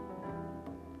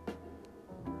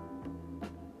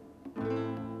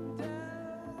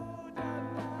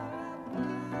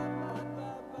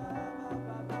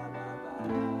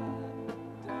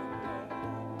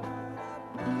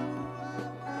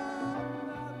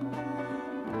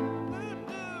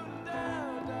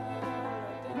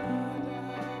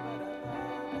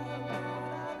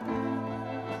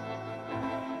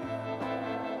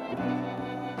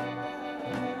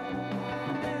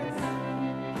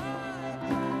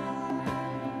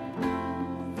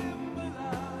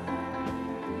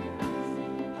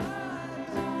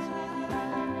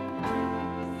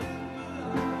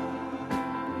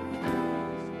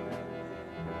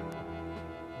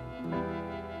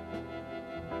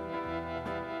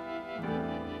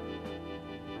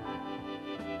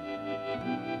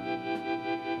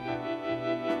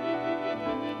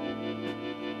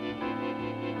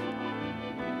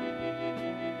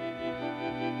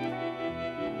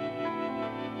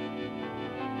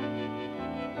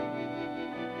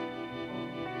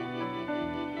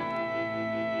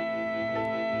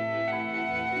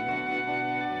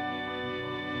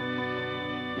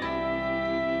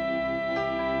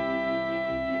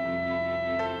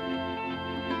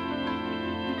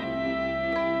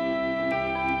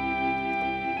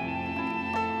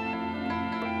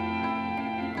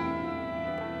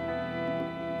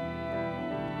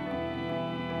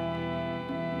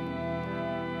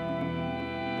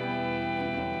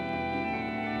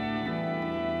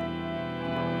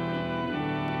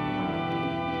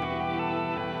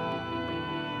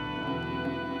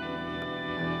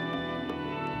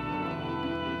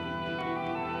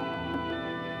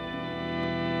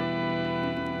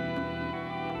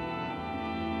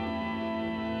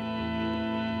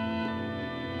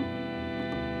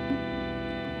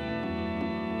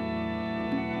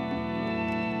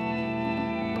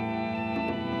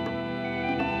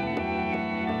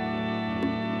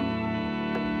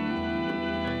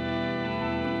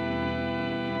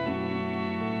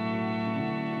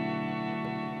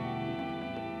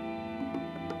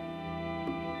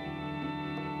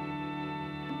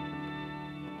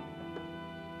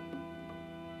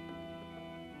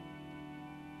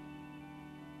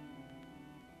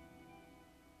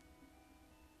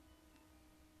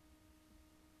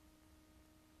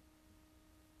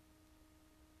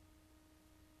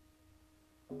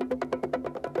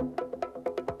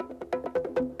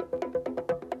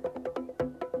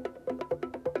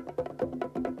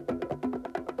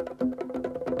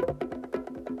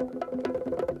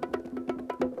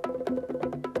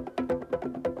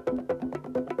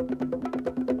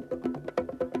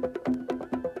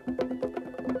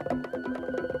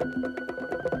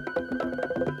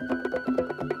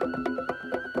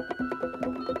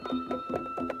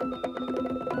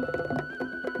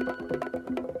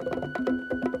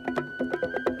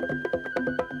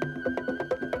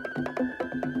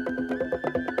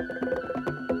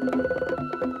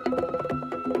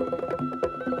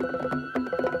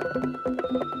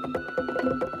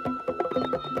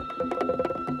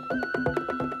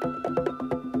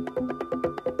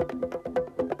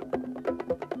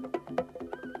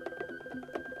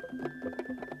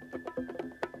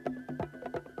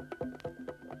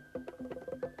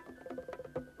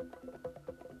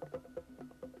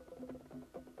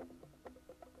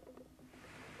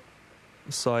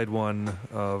 Side one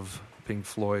of Pink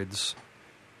Floyd's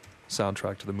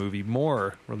soundtrack to the movie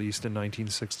More, released in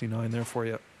 1969 there for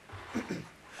you.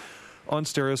 On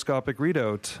Stereoscopic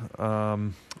Readout,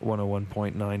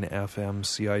 101.9 FM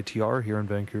CITR here in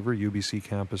Vancouver, UBC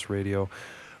Campus Radio.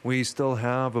 We still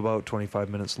have about 25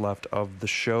 minutes left of the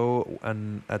show,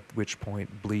 and at which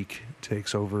point Bleak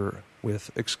takes over with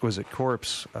Exquisite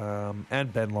Corpse,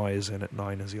 and Ben Lai is in at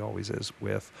 9, as he always is,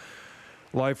 with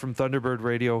Live from Thunderbird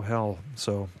Radio Hell.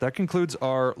 So that concludes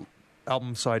our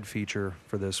album side feature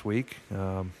for this week.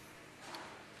 The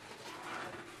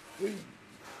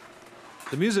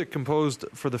music composed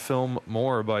for the film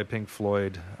More by Pink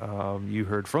Floyd. You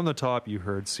heard From the Top, you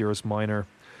heard Cirrus Minor,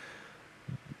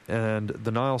 and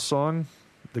the Nile song,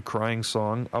 the Crying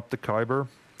Song, Up the Khyber,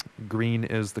 Green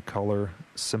is the Color,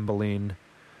 Cymbeline,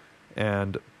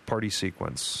 and Party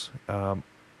Sequence.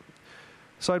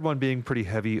 Side one being pretty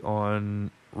heavy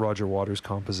on Roger Waters'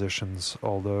 compositions,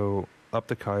 although Up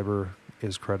the Khyber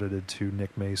is credited to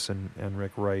Nick Mason and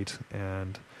Rick Wright,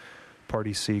 and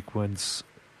Party Sequence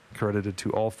credited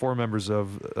to all four members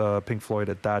of Pink Floyd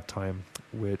at that time,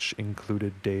 which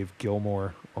included Dave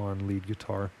Gilmour on lead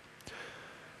guitar.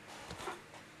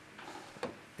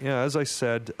 Yeah, as I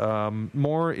said,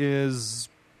 More is...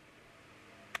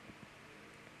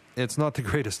 It's not the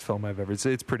greatest film I've ever...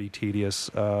 It's pretty tedious.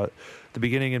 The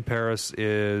beginning in Paris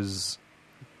is,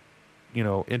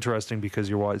 interesting because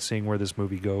you're seeing where this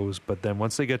movie goes. But then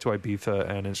once they get to Ibiza,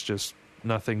 and it's just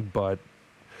nothing but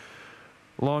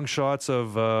long shots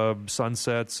of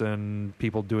sunsets and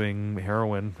people doing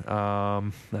heroin,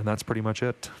 and that's pretty much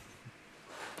it.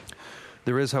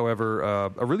 There is, however,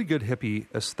 a really good hippie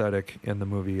aesthetic in the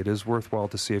movie. It is worthwhile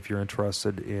to see if you're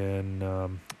interested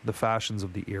in the fashions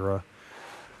of the era.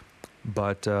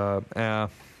 But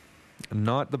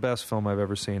not the best film I've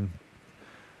ever seen.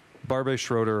 Barbet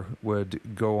Schroeder would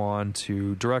go on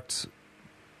to direct,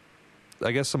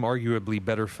 I guess, some arguably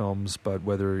better films, but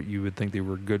whether you would think they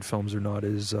were good films or not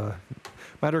is a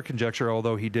matter of conjecture,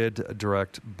 although he did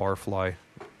direct Barfly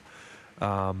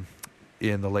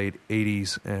in the late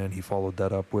 80s, and he followed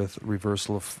that up with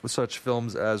such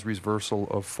films as Reversal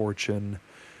of Fortune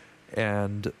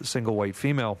and Single White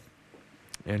Female.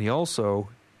 And he also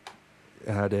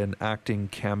had an acting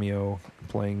cameo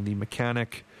playing the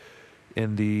mechanic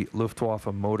in the Luftwaffe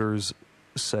Motors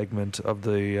segment of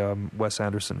the Wes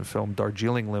Anderson film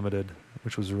Darjeeling Limited,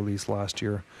 which was released last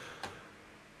year.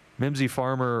 Mimsy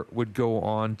Farmer would go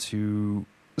on to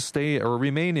stay or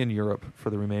remain in Europe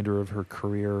for the remainder of her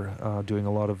career, doing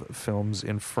a lot of films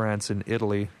in France and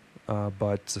Italy,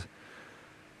 but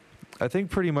I think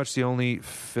pretty much the only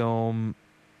film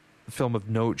of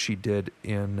note she did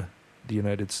in the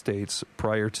United States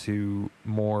prior to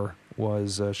More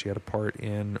was she had a part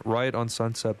in Riot on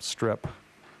Sunset Strip,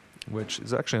 which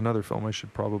is actually another film I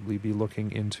should probably be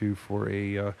looking into for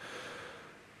a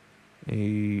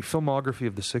filmography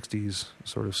of the 60s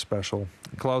sort of special.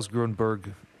 Klaus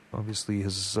Grunberg obviously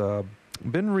has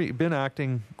been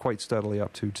acting quite steadily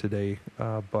up to today,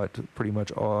 but pretty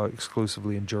much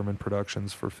exclusively in German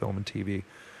productions for film and TV.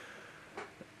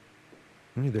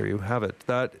 And there you have it.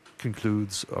 That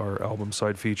concludes our album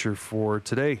side feature for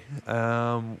today.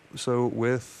 So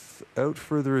without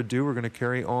further ado, we're going to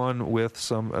carry on with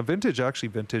some vintage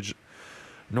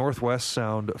Northwest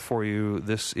sound for you.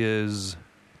 This is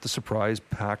the Surprise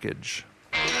Package.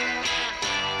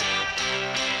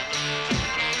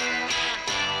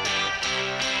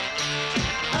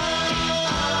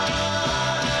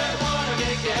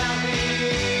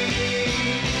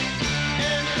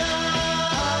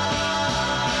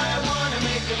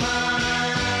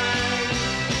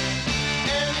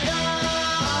 And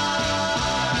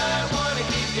I wanna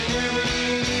keep you near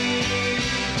me.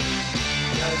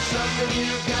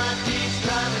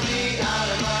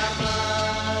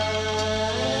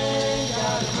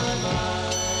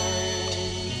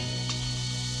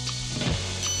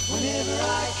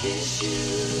 kiss you,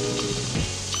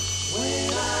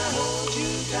 when I hold you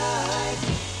tight,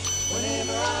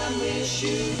 whenever I miss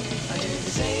you, I hear the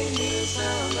same new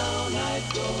sound all night,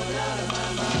 going out of my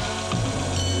mind,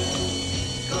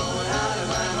 going out of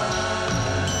my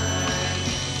mind,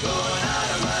 going out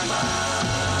of my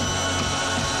mind.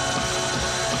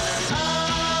 I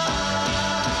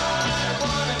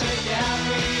wanna make you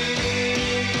happy,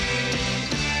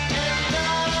 and I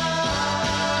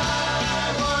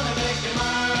wanna make you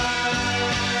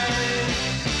mine,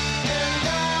 and I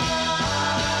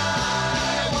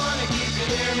wanna keep you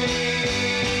near me,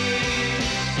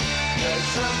 'cause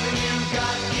something you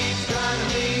got keeps driving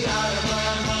me out of my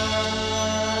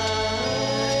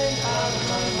mind, out of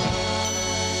my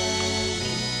mind.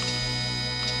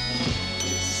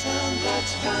 It's a sound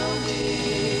that's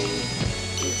pounding,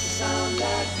 it's a sound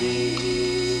that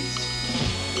beats,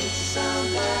 it's a sound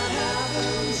that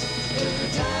happens every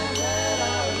time that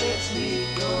our lips meet,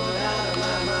 going out of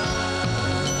my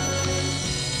mind,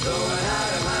 going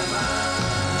out of my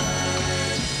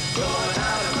mind, going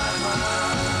out of my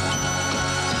mind.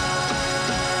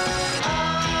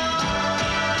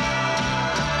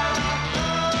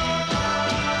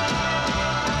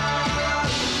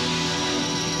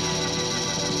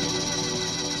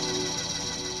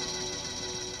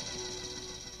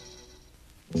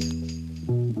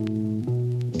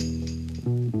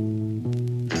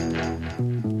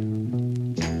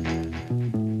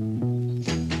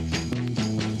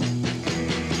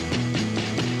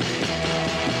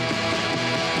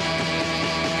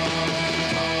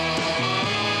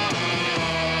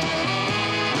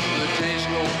 The days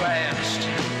go fast,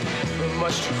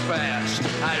 much too fast.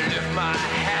 I live my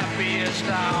happiest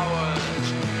hours,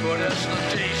 but as the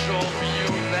days show you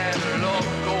that love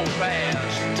go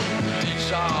fast,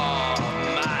 these are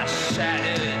my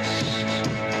saddest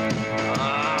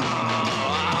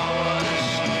hours.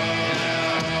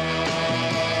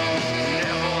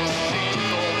 Never seen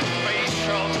the face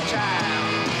of time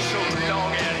so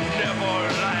long and never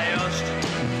last.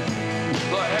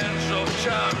 The hands of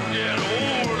time get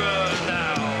older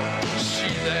now.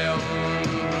 See them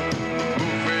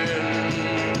moving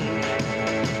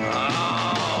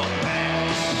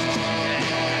fast.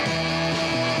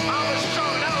 I was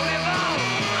strong to live on.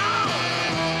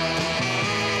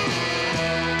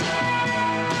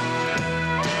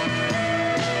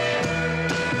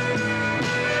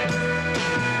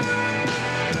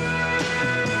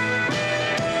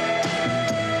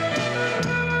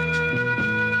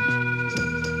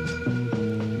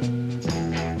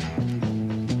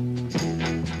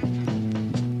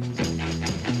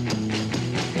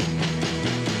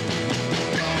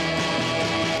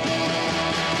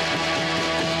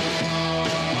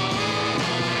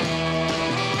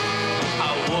 I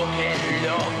work and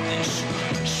love this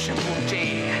simple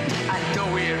day. I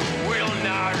know it will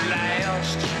not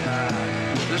last.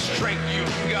 The strength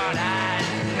you've got, I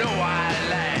know I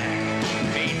lack.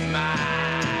 Ain't my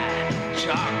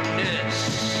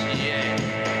darkness, yeah.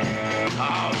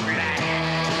 Oh, black,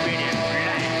 really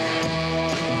black.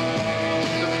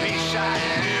 The peace I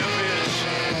live is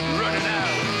running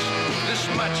out. This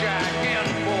much I can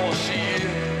foresee.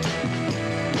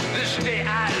 This day I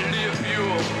live,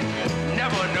 you'll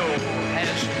never know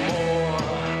has more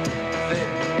than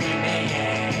meaning.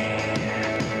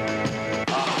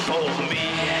 For me,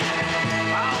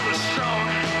 I'll be strong,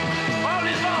 I'll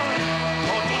live on.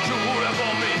 Oh, don't you worry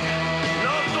about me.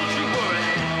 No, don't you worry.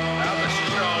 I'll be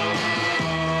strong.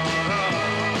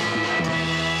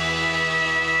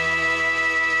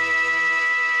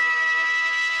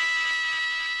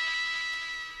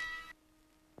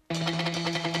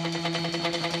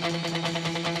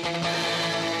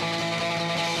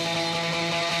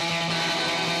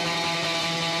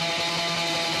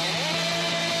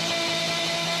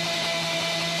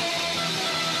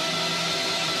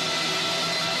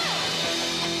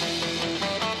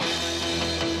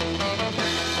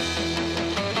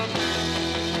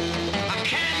 I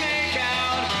can't make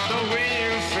out the way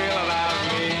you feel about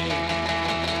me.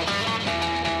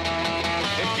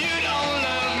 If you don't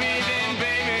love me, then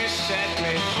baby, set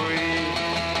me free.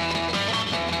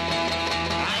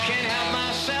 I can't help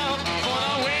myself for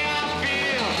the way I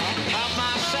feel. Help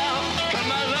myself, 'cause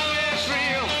my love is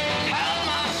real. Help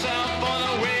myself for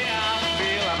the way I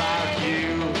feel about you.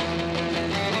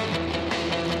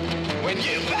 When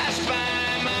you pass by,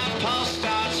 my pulse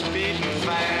starts beating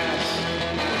fast.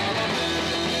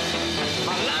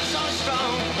 My love's so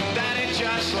strong that it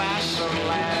just lasts and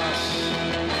lasts.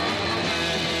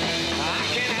 I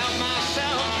can't help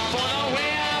myself for the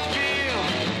way I feel.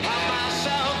 Help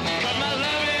myself, 'cause my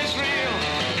love is real.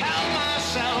 Help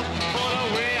myself for the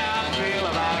way I feel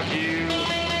about you.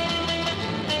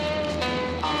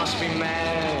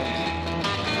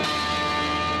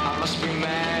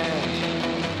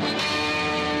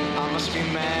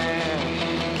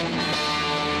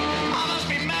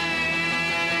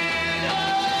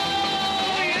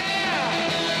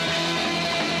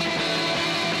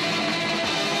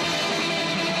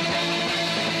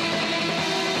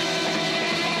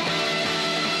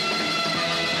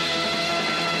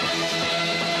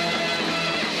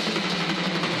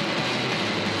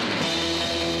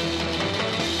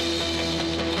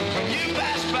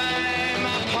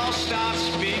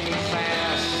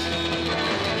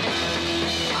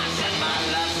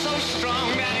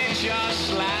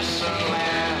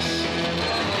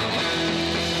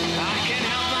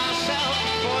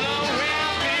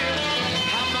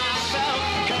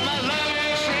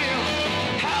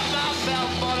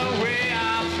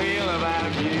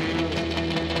 you.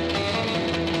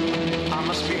 I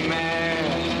must be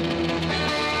mad.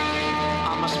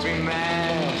 I must be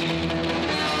mad.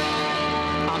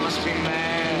 I must be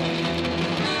mad.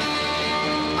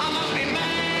 I must be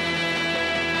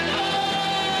mad.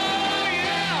 Oh,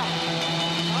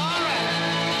 yeah. All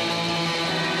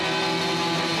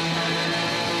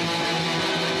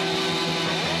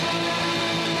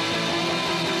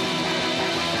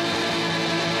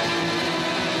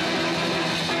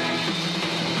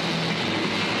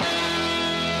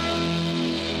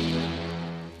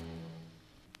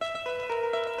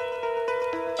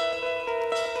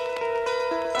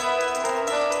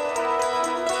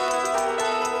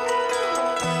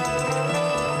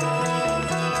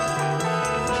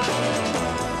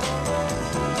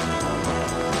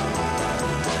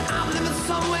I'm living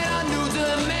somewhere a new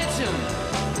dimension.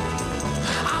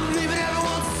 I'm leaving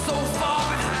everyone so far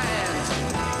behind.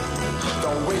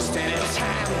 Don't waste any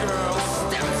time, girl.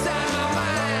 Step inside my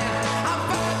mind. I'm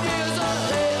 5 years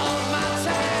ahead of my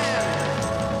time.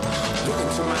 Look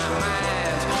into my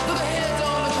mind. Look ahead,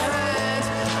 don't look behind.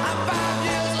 I'm 5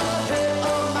 years ahead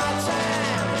of my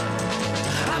time.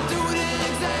 I'm doing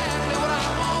exactly what I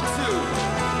want to.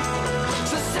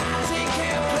 Society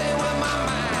can't play with my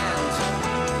mind.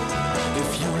 If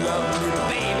you love me,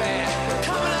 baby,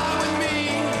 come along with me.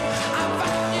 I'm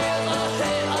 5 years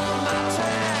ahead of my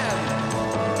time.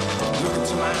 Look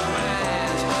into my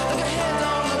mind. Look ahead,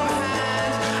 don't look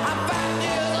behind. I'm 5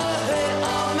 years ahead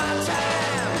of my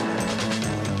time.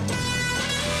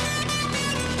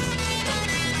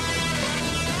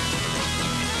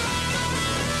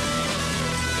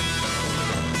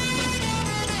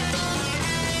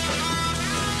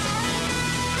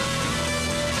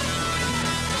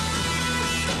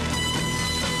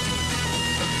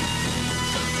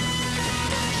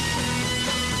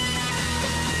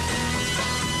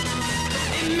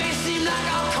 It may seem like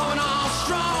I'm coming on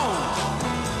strong,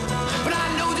 but I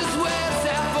know just where it's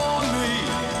at for me.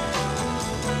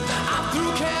 I'm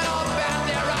through caring all about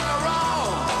their right or wrong.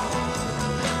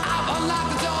 I've unlocked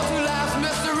the door to life's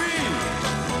mystery.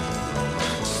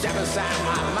 Step inside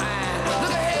my mind.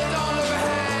 Look ahead, don't look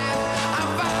behind. I'm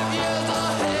 5 years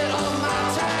ahead of my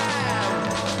time.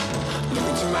 Look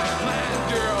into my mind,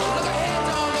 girl. Look ahead,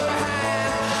 don't look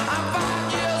behind. I'm 5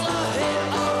 years ahead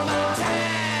of my time.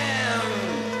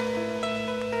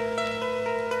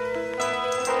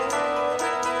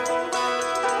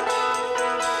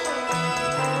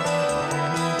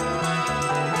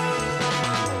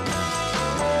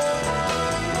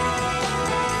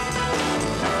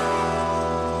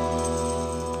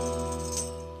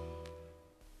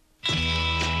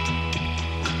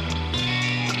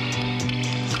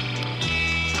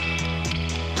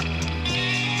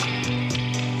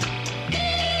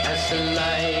 As the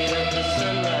light of the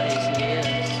sunrise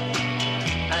nears,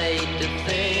 I hate to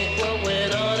think what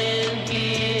went on in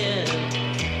here.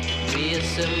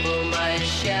 Reassemble my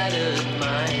shattered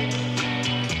mind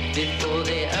before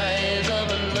the eyes of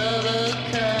another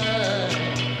kind.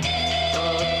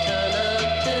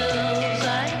 Alternatives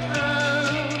I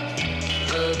found,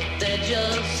 but they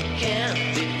just can't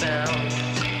be found.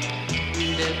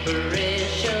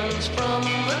 Decorations from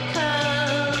the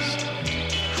past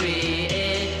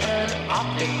create an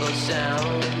optical sound.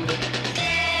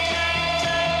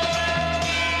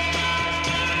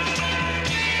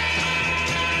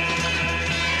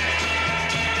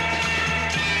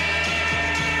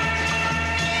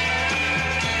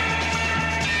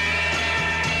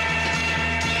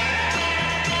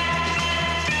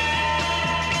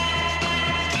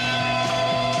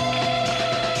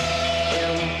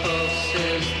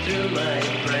 Impulses through my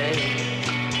brain,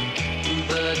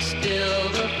 but still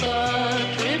the thought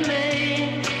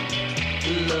remains.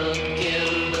 Look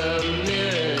in the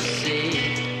mirror, see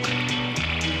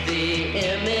the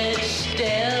image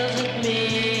stares at me.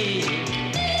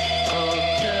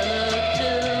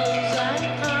 Alternatives I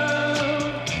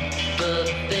found, but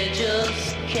they just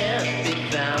can't be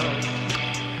found.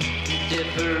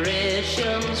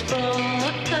 Differentiations from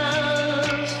the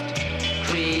past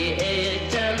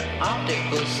create an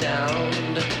optical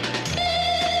sound.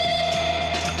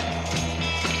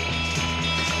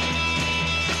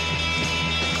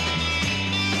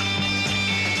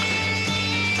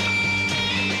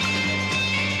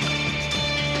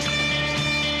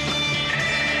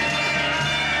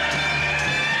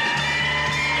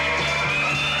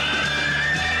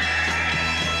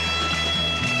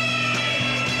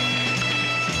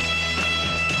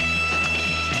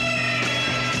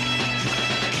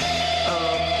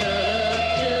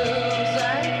 Alternatives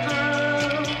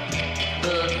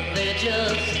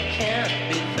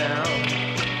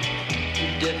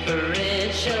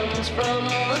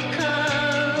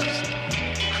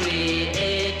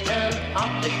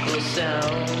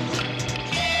sound.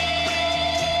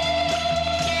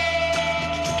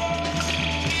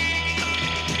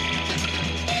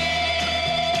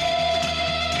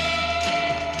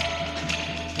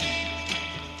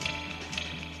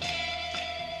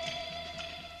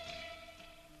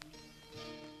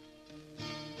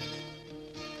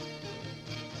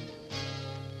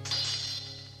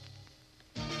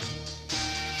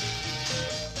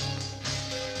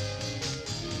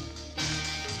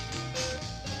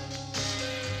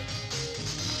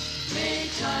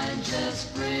 Daytime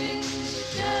just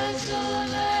brings desolation.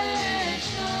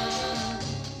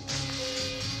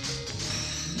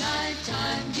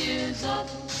 Nighttime gives up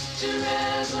to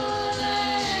revelation.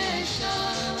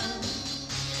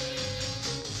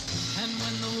 And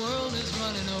when the world is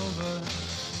running over,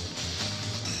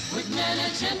 with men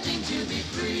attempting to be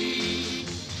free,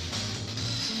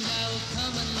 someday will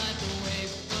come and light the way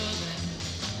for them,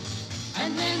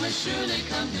 and they must surely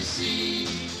come to see,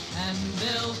 and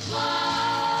they'll fly.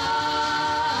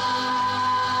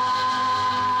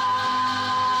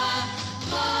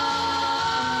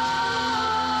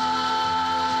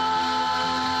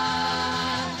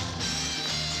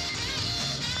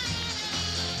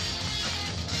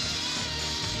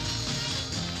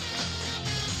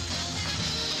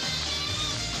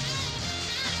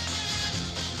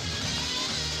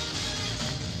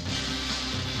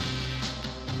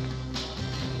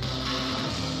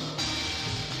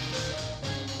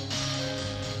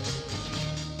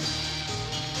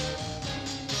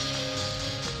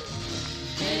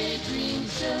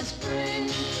 Daydreams just bring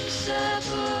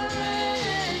separation.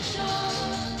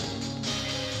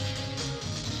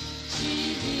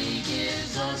 TV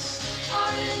gives us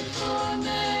our information.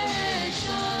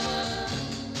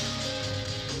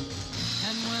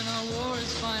 And when our war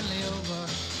is finally over,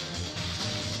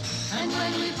 and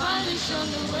when we finally show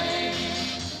the way,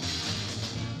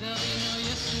 there'll be no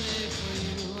yesterday for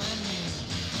you and me,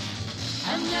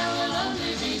 and there will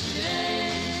only be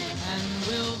today, and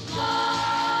we'll fly.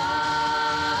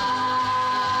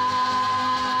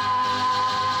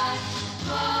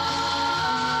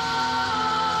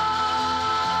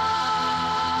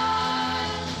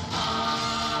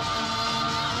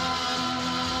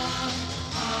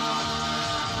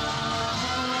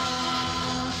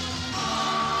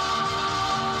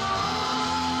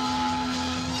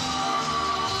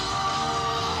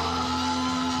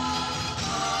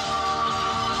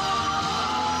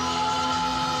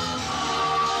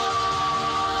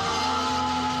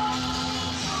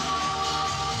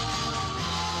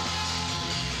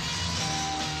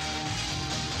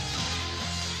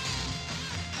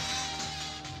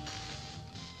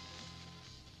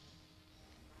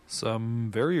 Some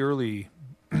very early,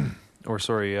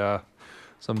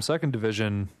 some second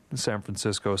division San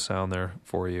Francisco sound there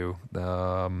for you.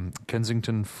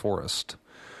 Kensington Forest.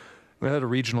 We had a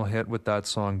regional hit with that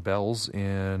song Bells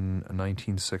in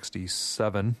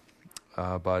 1967,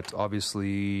 but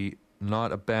obviously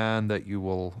not a band that you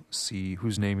will see,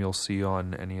 whose name you'll see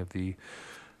on any of the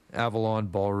Avalon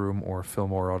Ballroom or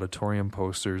Fillmore Auditorium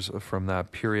posters from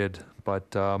that period.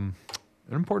 But an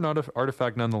important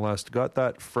artifact nonetheless. Got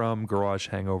that from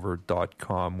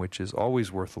GarageHangover.com, which is always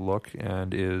worth a look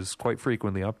and is quite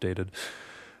frequently updated.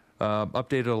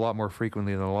 Updated a lot more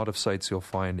frequently than a lot of sites you'll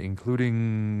find,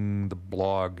 including the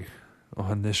blog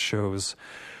on this show's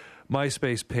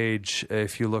MySpace page.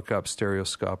 If you look up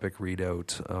Stereoscopic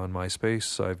Readout on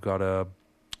MySpace, I've got a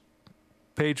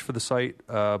page for the site,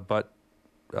 but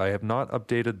I have not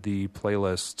updated the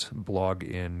playlist blog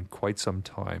in quite some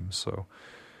time, so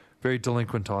very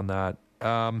delinquent on that.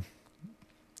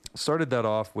 Started that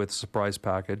off with a surprise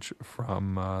package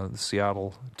from the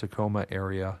Seattle, Tacoma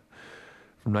area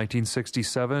from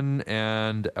 1967,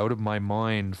 and Out of My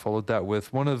Mind. Followed that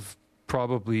with one of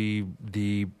probably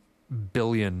the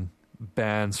billion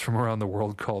bands from around the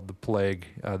world called The Plague.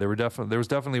 There was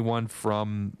definitely one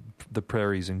from the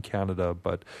prairies in Canada,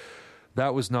 but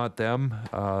that was not them.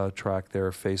 Track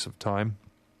there, Face of Time.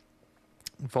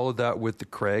 Followed that with The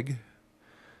Craig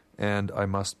and I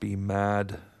Must Be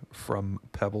Mad from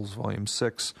Pebbles Volume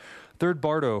 6. Third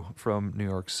Bardo from New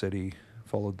York City.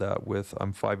 Followed that with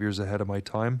I'm 5 Years Ahead of My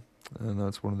Time, and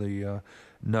that's one of the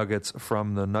nuggets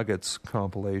from the Nuggets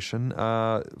compilation.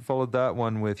 Followed that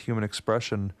one with Human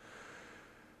Expression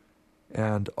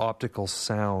and Optical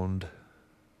Sound,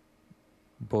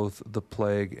 both The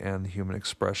Plague and the Human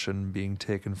Expression being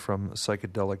taken from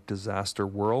Psychedelic Disaster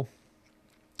Whirl.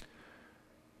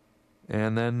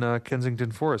 And then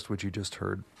Kensington Forest, which you just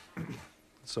heard.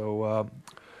 So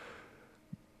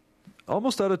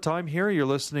Almost out of time here. You're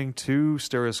listening to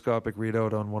Stereoscopic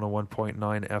Readout on 101.9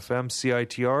 FM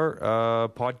CITR.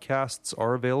 Podcasts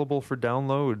are available for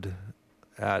download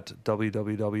at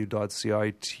www.citr.ca.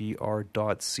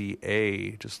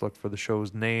 Just look for the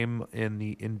show's name in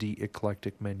the Indie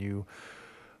Eclectic menu.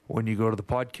 When you go to the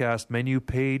podcast menu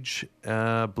page,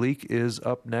 Bleak is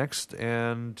up next,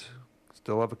 and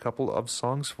still have a couple of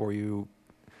songs for you.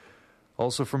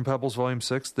 Also from Pebbles Volume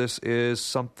 6, this is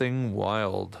Something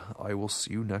Wild. I will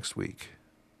see you next week.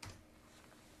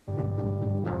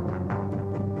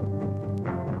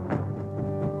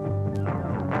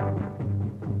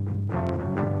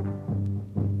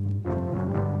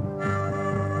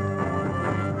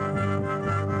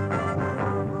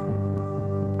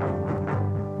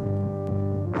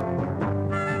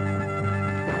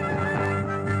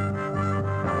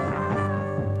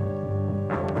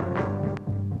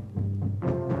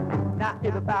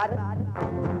 Everybody,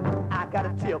 I got a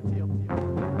tip. If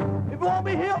you want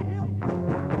me here,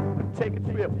 take a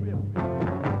trip.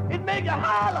 It make you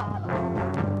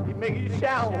holler, it make you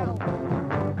shout.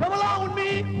 Come along with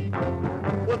me,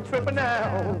 we're tripping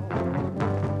now.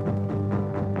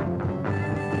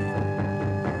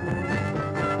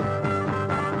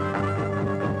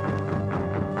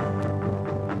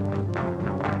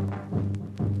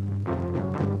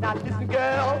 Now listen,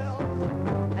 girls,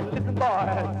 and listen,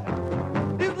 boys.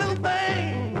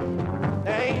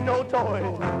 Ain't no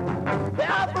toys. They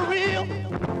are for real.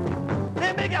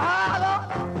 They make you holler.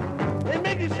 They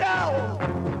make you shout.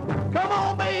 Come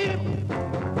on, baby.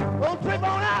 Don't trip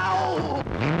on out.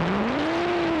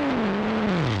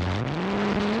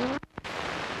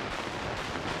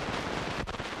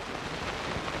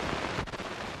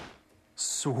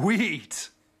 Sweet.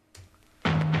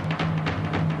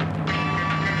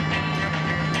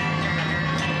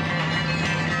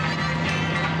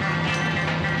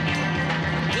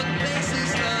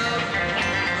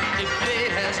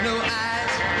 No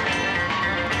eyes.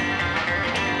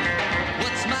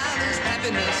 What smile is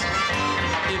happiness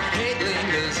if hate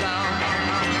lingers on?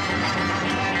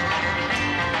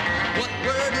 What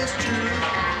word is true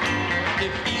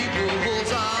if evil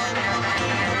holds on?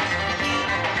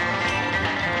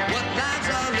 What lives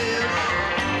are lived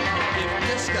if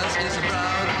disgust is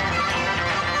abroad?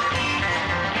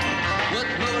 What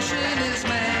motion is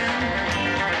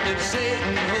man if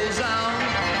Satan holds on?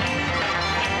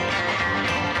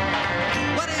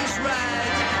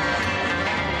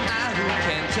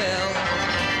 Tell,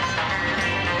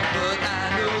 but I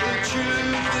know the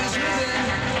truth is within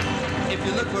if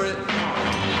you look for it.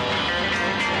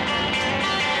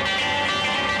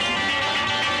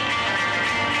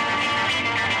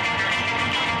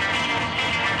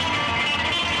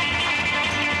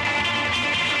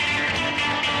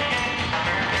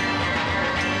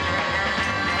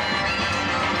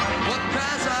 What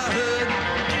cries are heard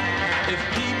if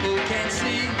people can't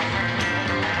see?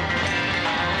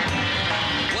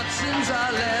 Sins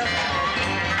are left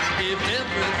if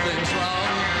everything's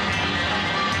wrong.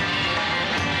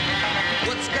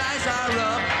 What skies are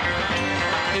up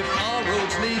if all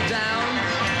roads lead down?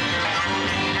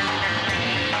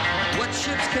 What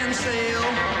ships can sail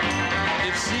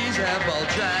if seas have all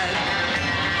dried?